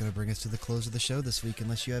think that's going to bring us to the close of the show this week,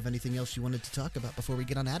 unless you have anything else you wanted to talk about before we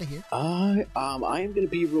get on out of here. I am going to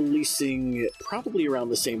be releasing probably around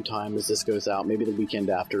the same time as this goes out, maybe the weekend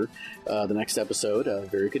after the next episode of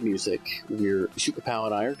Very Good Music. Shukapow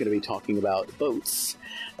and I are going to be talking about boats.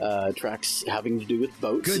 Tracks having to do with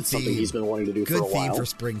boats. Good it's theme. Something he's been wanting to do for a while. Good theme for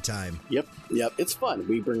springtime. Yep. It's fun.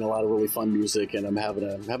 We bring a lot of really fun music, and I'm having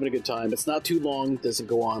a good time. It's not too long. Doesn't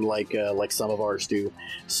go on like some of ours do.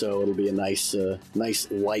 So it'll be a nice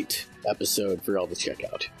light episode for y'all to check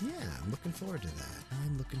out. Yeah, I'm looking forward to that.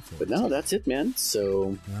 But no, that's it, man.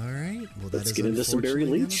 So all right, well, let's get into some Barry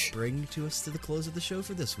Leach. Bring to us to the close of the show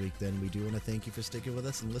for this week. Then we do want to thank you for sticking with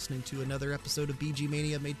us and listening to another episode of BG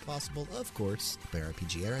Mania, made possible, of course, by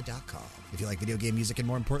RPGera.com. If you like video game music and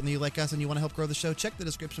more importantly you like us and you want to help grow the show, check the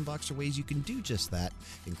description box for ways you can do just that,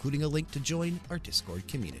 including a link to join our Discord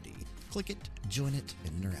community. Click it, join it,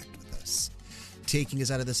 and interact with us. Taking us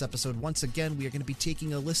out of this episode, once again, we are going to be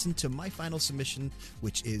taking a listen to my final submission,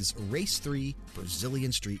 which is Race 3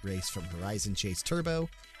 Brazilian Street Race from Horizon Chase Turbo,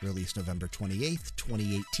 released November 28th,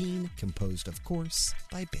 2018, composed, of course,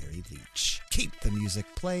 by Barry Leach. Keep the music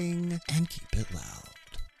playing and keep it loud.